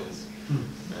 100 bills.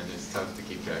 And it's tough to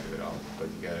keep track of it all, but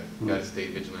you gotta stay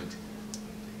vigilant.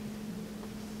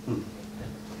 All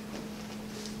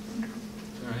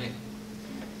right.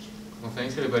 Well,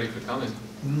 thanks everybody for coming.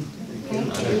 Thank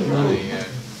you. On a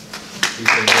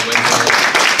Tuesday, Wednesday.